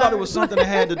Spurs, Antonio but I thought it Spurs. was something that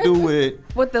had to do with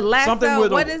With the lasso, something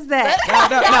with what is that?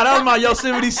 that was my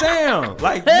Yosemite Sam.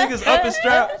 Like niggas up and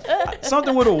strapped.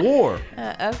 Something with a war.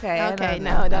 Okay.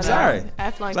 No. Sorry.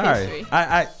 I flunked Sorry. history.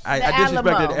 I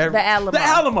disrespected every. The Alamo. The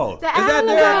Alamo. Is that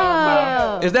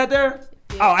there? Is that there?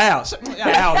 Oh, Al.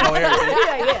 Al know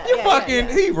everything.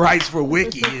 He writes for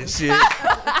Wiki and shit.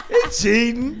 He's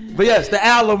cheating. But yes, the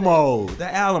Alamo.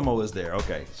 The Alamo is there.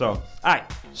 Okay. So, all right.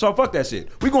 So, fuck that shit.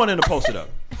 We going into Post It Up.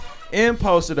 In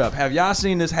Post It Up, have y'all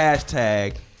seen this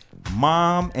hashtag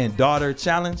Mom and Daughter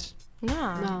Challenge?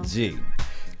 No. Gee.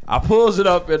 I pulls it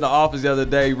up in the office the other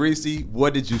day. Rici,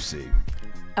 what did you see?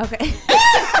 Okay.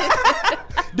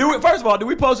 First of all, do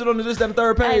we post it on the This, That, and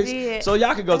Third page? I did. So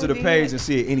y'all can go to the page and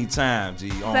see it anytime,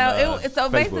 G. On, So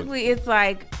Facebook. basically, it's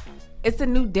like it's a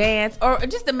new dance, or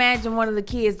just imagine one of the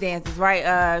kids' dances, right?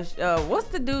 What's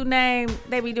the dude name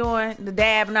they be doing? The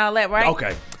dab and all that, right?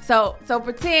 Okay. So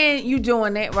pretend you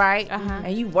doing it, right?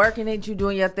 And you working it, you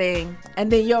doing your thing, and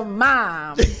then your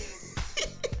mom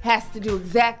has to do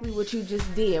exactly what you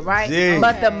just did, right? Gee.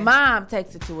 But the mom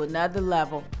takes it to another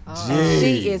level. Gee.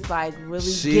 She is like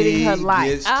really getting her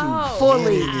life,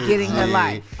 fully getting her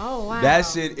life. Oh wow. That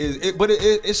shit is, but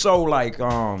it's so like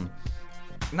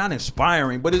not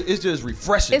inspiring, but it's just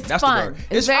refreshing. It's That's fun. the word.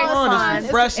 It's fun. It's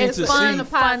refreshing it's to fun,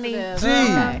 see.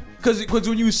 Funny. Because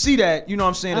when you see that, you know what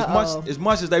I'm saying, as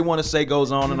much as they want to say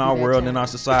goes on in our world, in our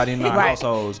society, in our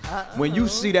households, when you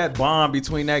see that bond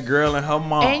between that girl and her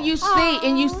mom, and you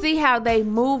see how they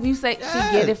move, you say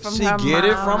she get it from her mom. She get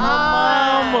it from her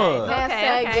mama.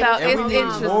 Okay. So it's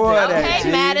interesting.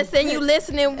 Okay, Madison, you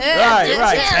listening?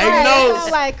 Right.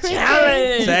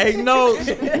 Take notes.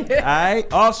 All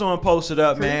right. Also, posted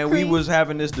up, man. We was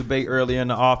having this debate earlier in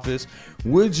the office.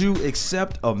 Would you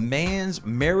accept a man's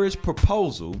marriage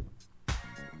proposal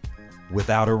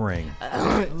without a ring?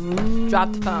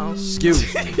 Drop the phone.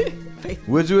 Excuse me.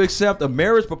 Would you accept a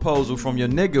marriage proposal from your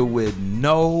nigga with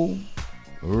no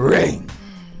ring?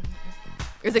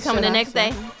 Is it coming the next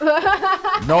day?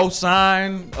 No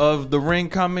sign of the ring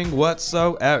coming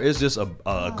whatsoever. It's just a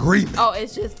agreement. Oh,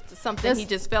 it's just something he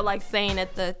just felt like saying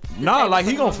at the like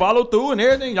he gonna follow through and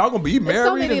everything. Y'all gonna be married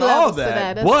so many and all levels that. To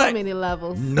that. There's But so many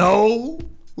levels. No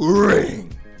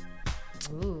ring.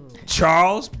 Ooh.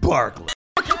 Charles Barkley.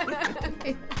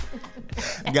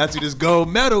 Got you this gold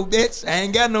medal, bitch. I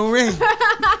ain't got no ring.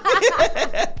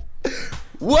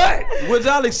 What? Would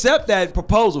y'all accept that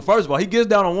proposal? First of all, he gets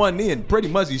down on one knee and pretty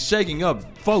much he's shaking up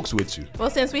folks with you.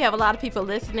 Well, since we have a lot of people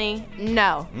listening,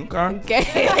 no. Okay.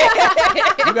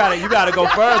 You gotta go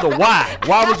further. Why?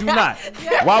 Why would you not?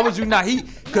 Why would you not?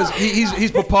 Because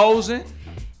he's proposing.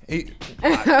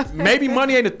 Maybe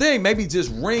money ain't a thing. Maybe just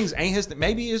rings ain't his thing.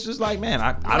 Maybe it's just like, man,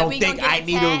 I don't think I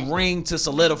need a ring to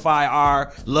solidify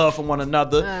our love for one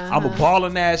another. I'm a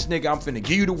ballin' ass nigga. I'm finna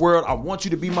give you the world. I want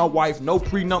you to be my wife. No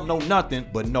prenup, no nothing,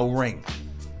 but no ring.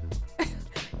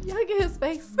 Y'all get his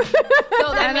face.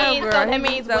 So that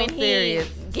means when he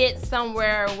gets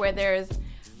somewhere where there's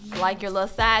like your little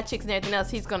side chicks and everything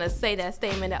else, he's gonna say that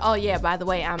statement that, oh yeah, by the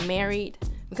way, I'm married.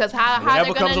 Because how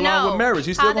they're comes gonna along know? with marriage,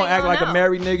 he's still gonna act like a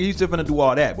married nigga. He's still gonna do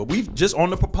all that. But we've just on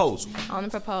the proposal. On the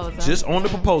proposal. Just on the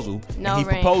proposal. No and he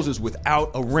ring. proposes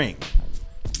without a ring.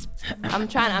 I'm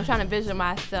trying to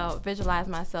visualize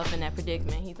myself in that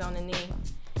predicament. He's on the knee.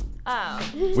 Oh.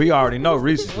 We already know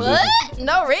Reese's position. What?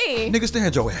 No ring. Nigga,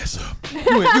 stand your ass up.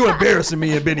 You embarrassing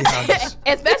me and Benny Hunters.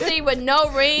 Especially with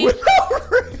no ring.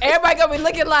 Everybody gonna be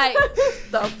looking like,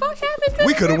 the fuck happened to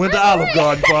We could have went to Olive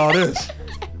Garden for all this.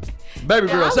 Baby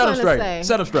girl, set him straight.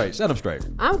 Set him straight.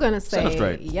 I'm gonna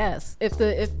say yes. If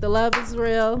the love is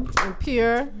real and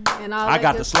pure and all. I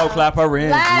got to slow clap her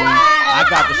ring. I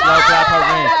got to slow clap her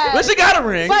ring. But she got a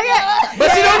ring.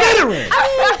 But she don't need a ring.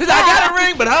 I got a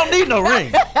ring, but I don't need no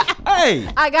ring. Hey.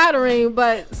 I got a ring,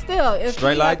 but still, if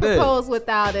straight you like propose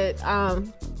without it,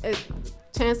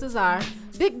 chances are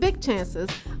big chances.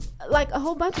 Like a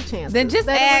whole bunch of chances. Then just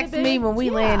ask me when we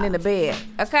land in the bed,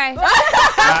 okay?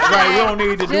 Right, we don't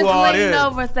need to do all this. Just lean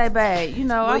over and say, babe,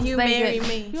 will you marry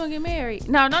me? You want to get married?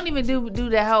 No, don't even do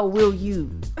that whole will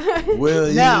you. Will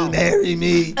you marry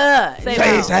me?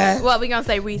 Face ass. Well, we gonna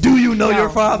say Reese. Do you know your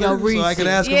father? So I can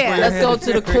ask him for your let's go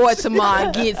to the court tomorrow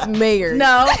and gets married.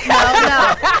 No.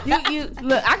 You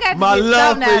look, I got my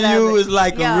love for you is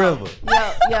like a river.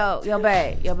 Yo,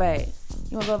 babe. You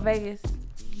wanna go to Vegas?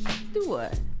 Do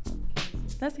what?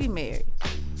 Let's get married.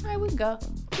 All right, we can go.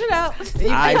 If you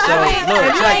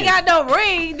ain't got no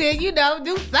ring, then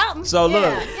do something. So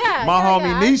look, my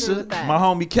homie Nisha, my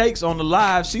homie Cakes on the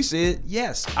live, she said,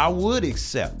 yes, I would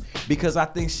accept. Because I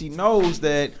think she knows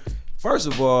that, first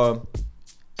of all,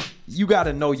 you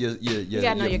gotta know your guy.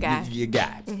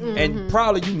 Mm-hmm. And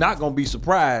probably you not gonna be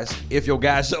surprised if your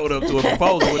guy showed up to a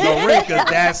proposal with no ring, because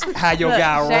that's how your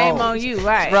guy rolls. Shame on you,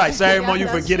 right? Right, shame on you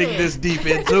for getting this deep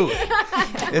into it.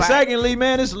 And secondly,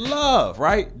 man, it's love,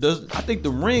 right? I think the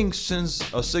ring sends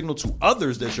a signal to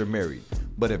others that you're married.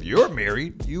 But if you're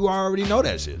married, you already know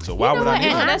that shit. So why would I need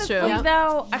it? That's true.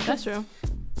 That's true.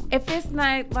 If it's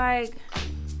not like,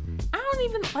 I don't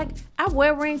even I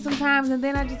wear rings sometimes and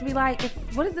then I just be like,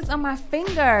 what is this on my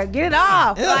finger? Get it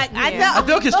off. Yeah. I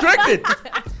feel constricted.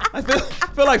 I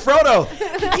feel like Frodo.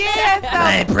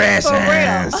 Yeah, so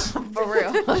precious. For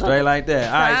real. Straight like that.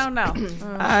 So I don't know.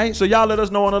 All right, so y'all let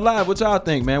us know on the live what y'all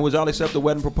think, man. Would y'all accept the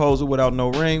wedding proposal without no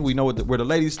ring? We know where the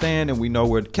ladies stand and we know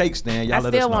where the cakes stand. Y'all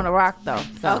let us know. I still want to rock though.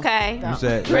 So. Okay. You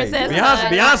said, Princess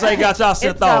Beyonce got y'all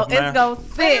sent off, man. It's going to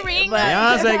fit.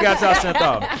 Beyonce got y'all sent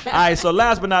off. All right, so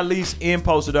last but not least, in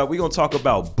Posted Up, we're going to talk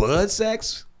about bud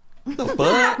sex. What the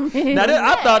fuck? Now,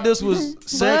 I thought this was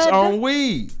sex on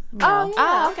weed. Oh,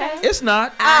 yeah. Okay. It's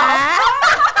not.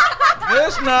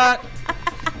 It's not.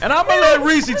 And I'm going to let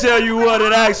Rici tell you what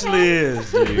it actually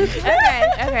is, dude.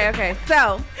 Okay.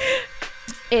 So,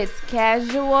 it's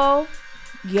casual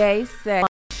gay sex,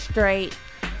 straight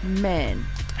men.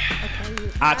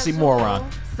 Oxymoron.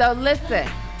 So, listen.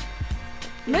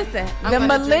 Listen, the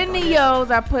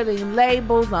millennials are putting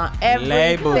labels on everything.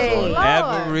 Labels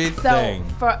on everything.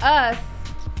 So for us,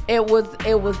 it was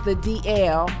the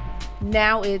DL.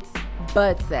 Now it's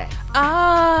bud sex.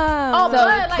 Oh,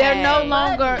 so they're no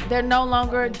longer DL. They're not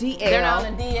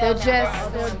on DL.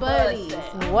 They're buddies.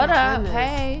 What up?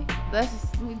 Hey, let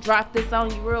me drop this on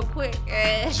you real quick.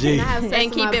 G.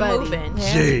 And keep it moving.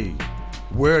 G.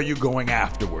 Where are you going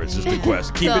afterwards is the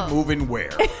question. Keep it moving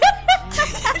where?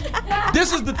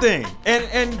 This is the thing.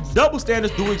 And double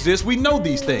standards do exist. We know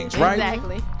these things, right?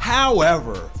 Exactly.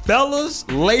 However, fellas,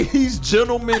 ladies,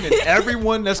 gentlemen, and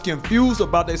everyone that's confused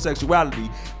about their sexuality,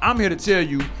 I'm here to tell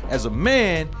you, as a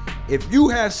man, if you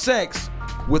have sex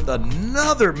with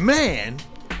another man,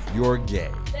 you're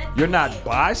gay. You're not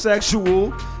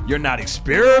bisexual. You're not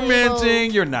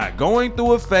experimenting. You're not going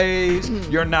through a phase.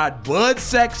 You're not bud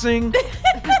sexing.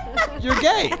 You're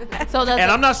gay.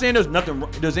 And I'm not saying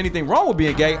there's anything wrong with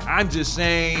being gay. I'm just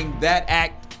saying that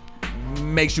act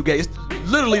makes you gay. It's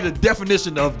literally the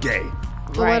definition of gay.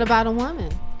 But what about a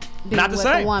woman? Not the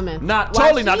same. A woman.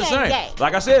 Totally not the same. Gay?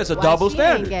 Like I said, it's a double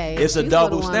standard. It's a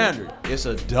double standard. It's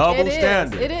a double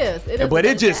standard. It is. But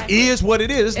it just is what it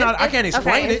is. It's not. I can't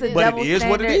explain it, but it is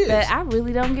what it is. That I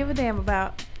really don't give a damn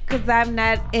about because I'm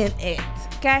not in it.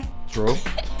 Okay. True.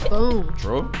 Boom.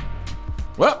 True.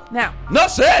 Well, now,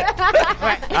 enough said.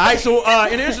 Right. All right. So,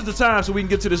 in the interest of time, so we can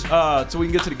get to this, so we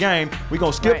can get to the game, we're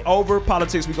gonna skip over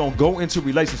politics. We're gonna go into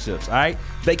relationships. All right.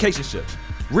 Vacationships.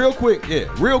 Real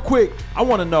quick. I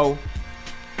want to know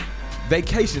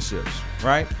vacationships.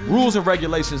 Right. Rules and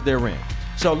regulations therein.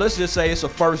 So let's just say it's a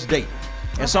first date,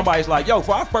 and somebody's like, "Yo,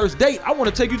 for our first date, I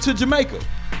want to take you to Jamaica."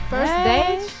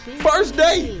 First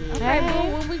date. Okay,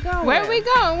 where we going? Where we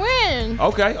going? When?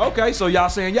 Okay. So y'all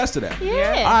saying yes to that?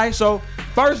 Yeah. All right. So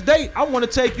first date, I want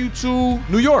to take you to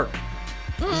New York.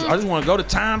 I just want to go to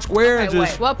Times Square and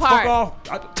just what part? fuck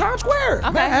off. Times Square.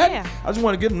 Okay, man. yeah. I just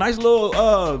want to get a nice little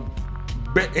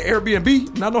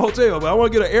Airbnb, not no hotel, but I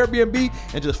want to get an Airbnb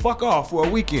and just fuck off for a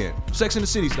weekend. Sex in the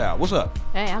City style. What's up?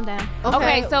 Hey, I'm down.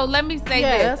 Okay, so let me say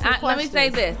this.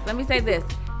 Let me say this.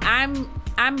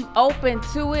 I'm open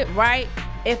to it, right?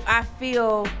 If I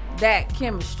feel that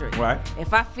chemistry. Right.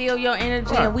 If I feel your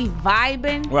energy and we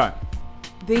vibing. Right.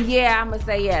 Then yeah, I'm gonna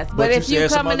say yes. But if you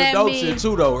said coming some other at dope me shit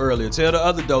too though earlier. Tell the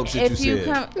other dope shit you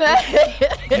said.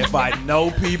 If I know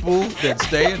people that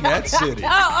stay in that city.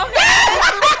 Oh,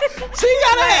 okay. She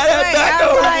gotta have that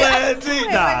back over.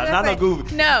 Nah, not no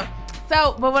goofy. No.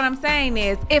 So, but what I'm saying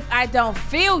is, if I don't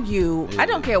feel you, I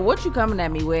don't care what you coming at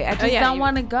me with. I just don't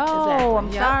want to go. Exactly.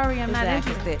 I'm sorry, I'm not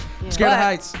interested. Scared of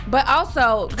heights. But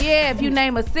also, if you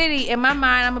name a city, in my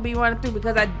mind, I'm gonna be running through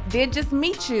because I did just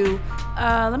meet you.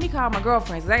 Let me call my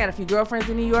girlfriends. I got a few girlfriends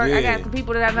in New York. I got some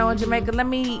people that I know in Jamaica. Let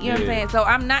me, you know what I'm saying? So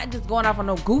I'm not just going off on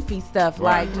no goofy stuff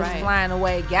like just flying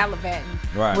away, gallivanting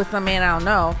with some man I don't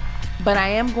know. But I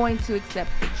am going to accept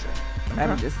the trip.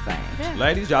 I'm just saying. Yeah.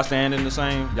 Ladies, y'all stand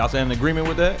in agreement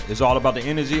with that? It's all about the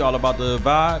energy, all about the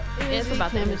vibe? It's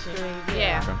about the chemistry.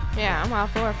 Yeah. Okay. Yeah, I'm all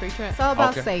for a free trip. It's all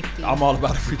about safety. I'm all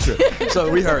about a free trip.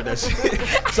 So we heard that shit.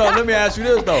 So let me ask you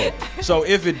this though. So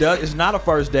if it's not a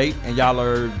first date and y'all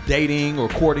are dating or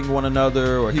courting one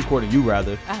another, or he's courting you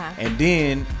rather, and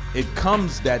then it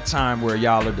comes that time where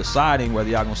y'all are deciding whether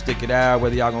y'all gonna stick it out,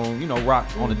 whether y'all gonna, rock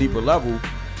on a deeper level.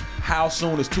 How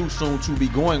soon is too soon to be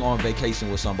going on vacation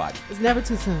with somebody? It's never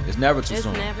too soon. It's never too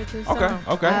soon.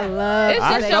 Okay. I love it's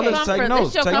just your comfort.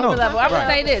 It's your comfort level. I'm gonna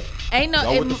say this. Ain't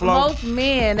no most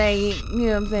men ain't, you know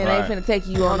what I'm saying, ain't finna take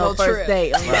you on no first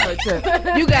date on your first trip.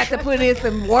 You got to put in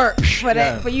some work for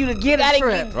that for you to get a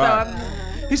trip.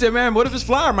 He said, man, what if his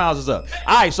flyer miles is up?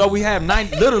 All right, so we have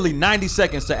literally 90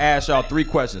 seconds to ask y'all 3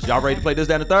 questions. Y'all ready to play this,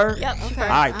 that, and the third? Yep. Okay. All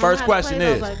right, first question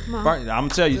is, I'm going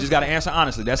to tell you, just got to answer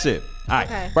honestly. That's it. All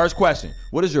right, First question.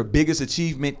 What is your biggest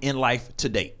achievement in life to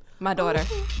date? My daughter.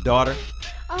 Daughter?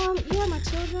 My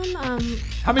children.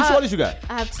 How many shorties you got?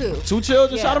 I have 2. 2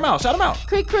 children? Yeah. Shout them out.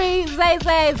 Cree, Zay,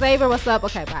 Xavier, what's up?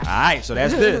 Okay, bye. All right, so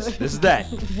that's this. This is that.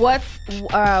 What's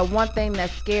one thing that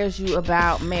scares you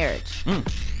about marriage?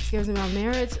 Scares me about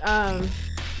marriage?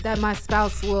 That my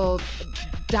spouse will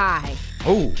die.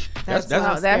 Oh, that's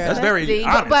very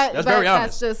honest. But that's very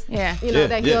honest. That's just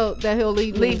that he'll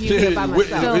leave you here by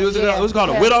myself. What's called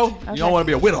a widow? Okay. You don't want to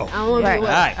be a widow. I don't want to be a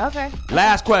widow. All right. Okay.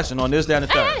 Last question on this, that,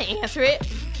 and the third. I didn't answer it.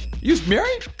 You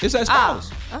married? It's that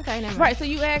spouse. Okay, never mind. Right, so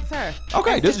you asked her.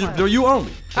 Okay, this is you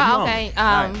only. Okay.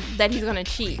 That he's gonna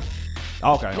cheat.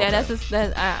 Okay. Yeah, that's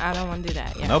I don't want to do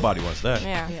that. Yeah. Nobody wants that.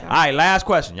 Yeah. All right, last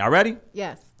question. Y'all ready?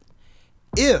 Yes.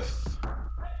 If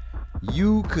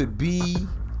you could be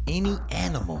any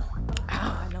animal,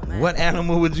 I know, man. what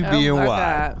animal would you be and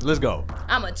why? God. Let's go.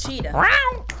 I'm a cheetah.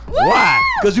 Why?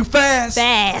 Because you fast.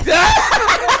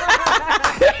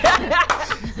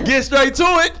 Get straight to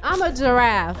it. I'm a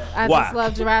giraffe. I Why? just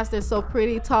love giraffes. They're so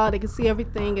pretty, tall. They can see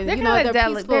everything, and They're you know kinda they're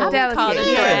delicate. peaceful. They're delicate.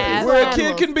 Yeah, where a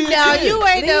kid can be a No, kid. you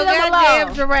ain't no Leave them goddamn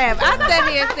alone. giraffe. I sat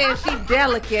here saying she's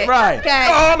delicate. Right. Okay.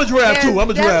 Oh, I'm a giraffe too. I'm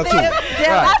a giraffe too.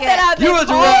 Delicate. You a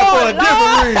giraffe for a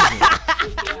different reason.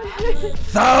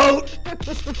 So,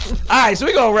 all right, so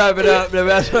we're going to wrap it up.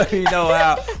 That's what we know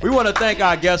how. We want to thank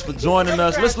our guests for joining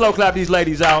us. Let's slow clap these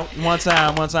ladies out. One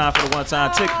time for the one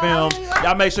time. Tick Films.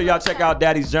 Y'all make sure y'all check out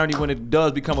Daddy's Journey when it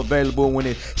does become available, when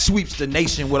it sweeps the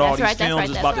nation with all these films.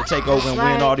 It's about to take over and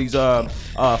win all these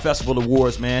festival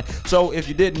awards, man. So if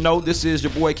you didn't know, this is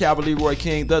your boy Calvin Leroy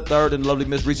King the third and the lovely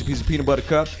Miss Rici Piece of Peanut Butter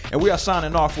Cup. And we are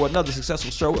signing off for another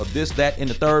successful show of This, That, and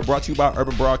the Third, brought to you by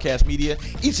Urban Broadcast Media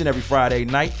each and every Friday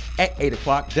night at 8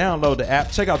 o'clock. Download the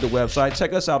app. Check out the website.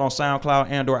 Check us out on SoundCloud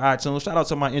and or iTunes. Shout out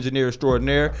to my engineer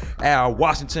extraordinaire, Al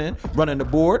Washington, running the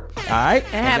board. All right.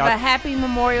 And have a happy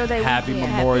Memorial Day Happy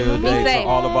weekend. Memorial Day to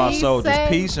all of our Be soldiers. safe.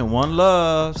 Peace and one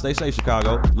love. Stay safe,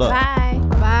 Chicago. Love. Bye.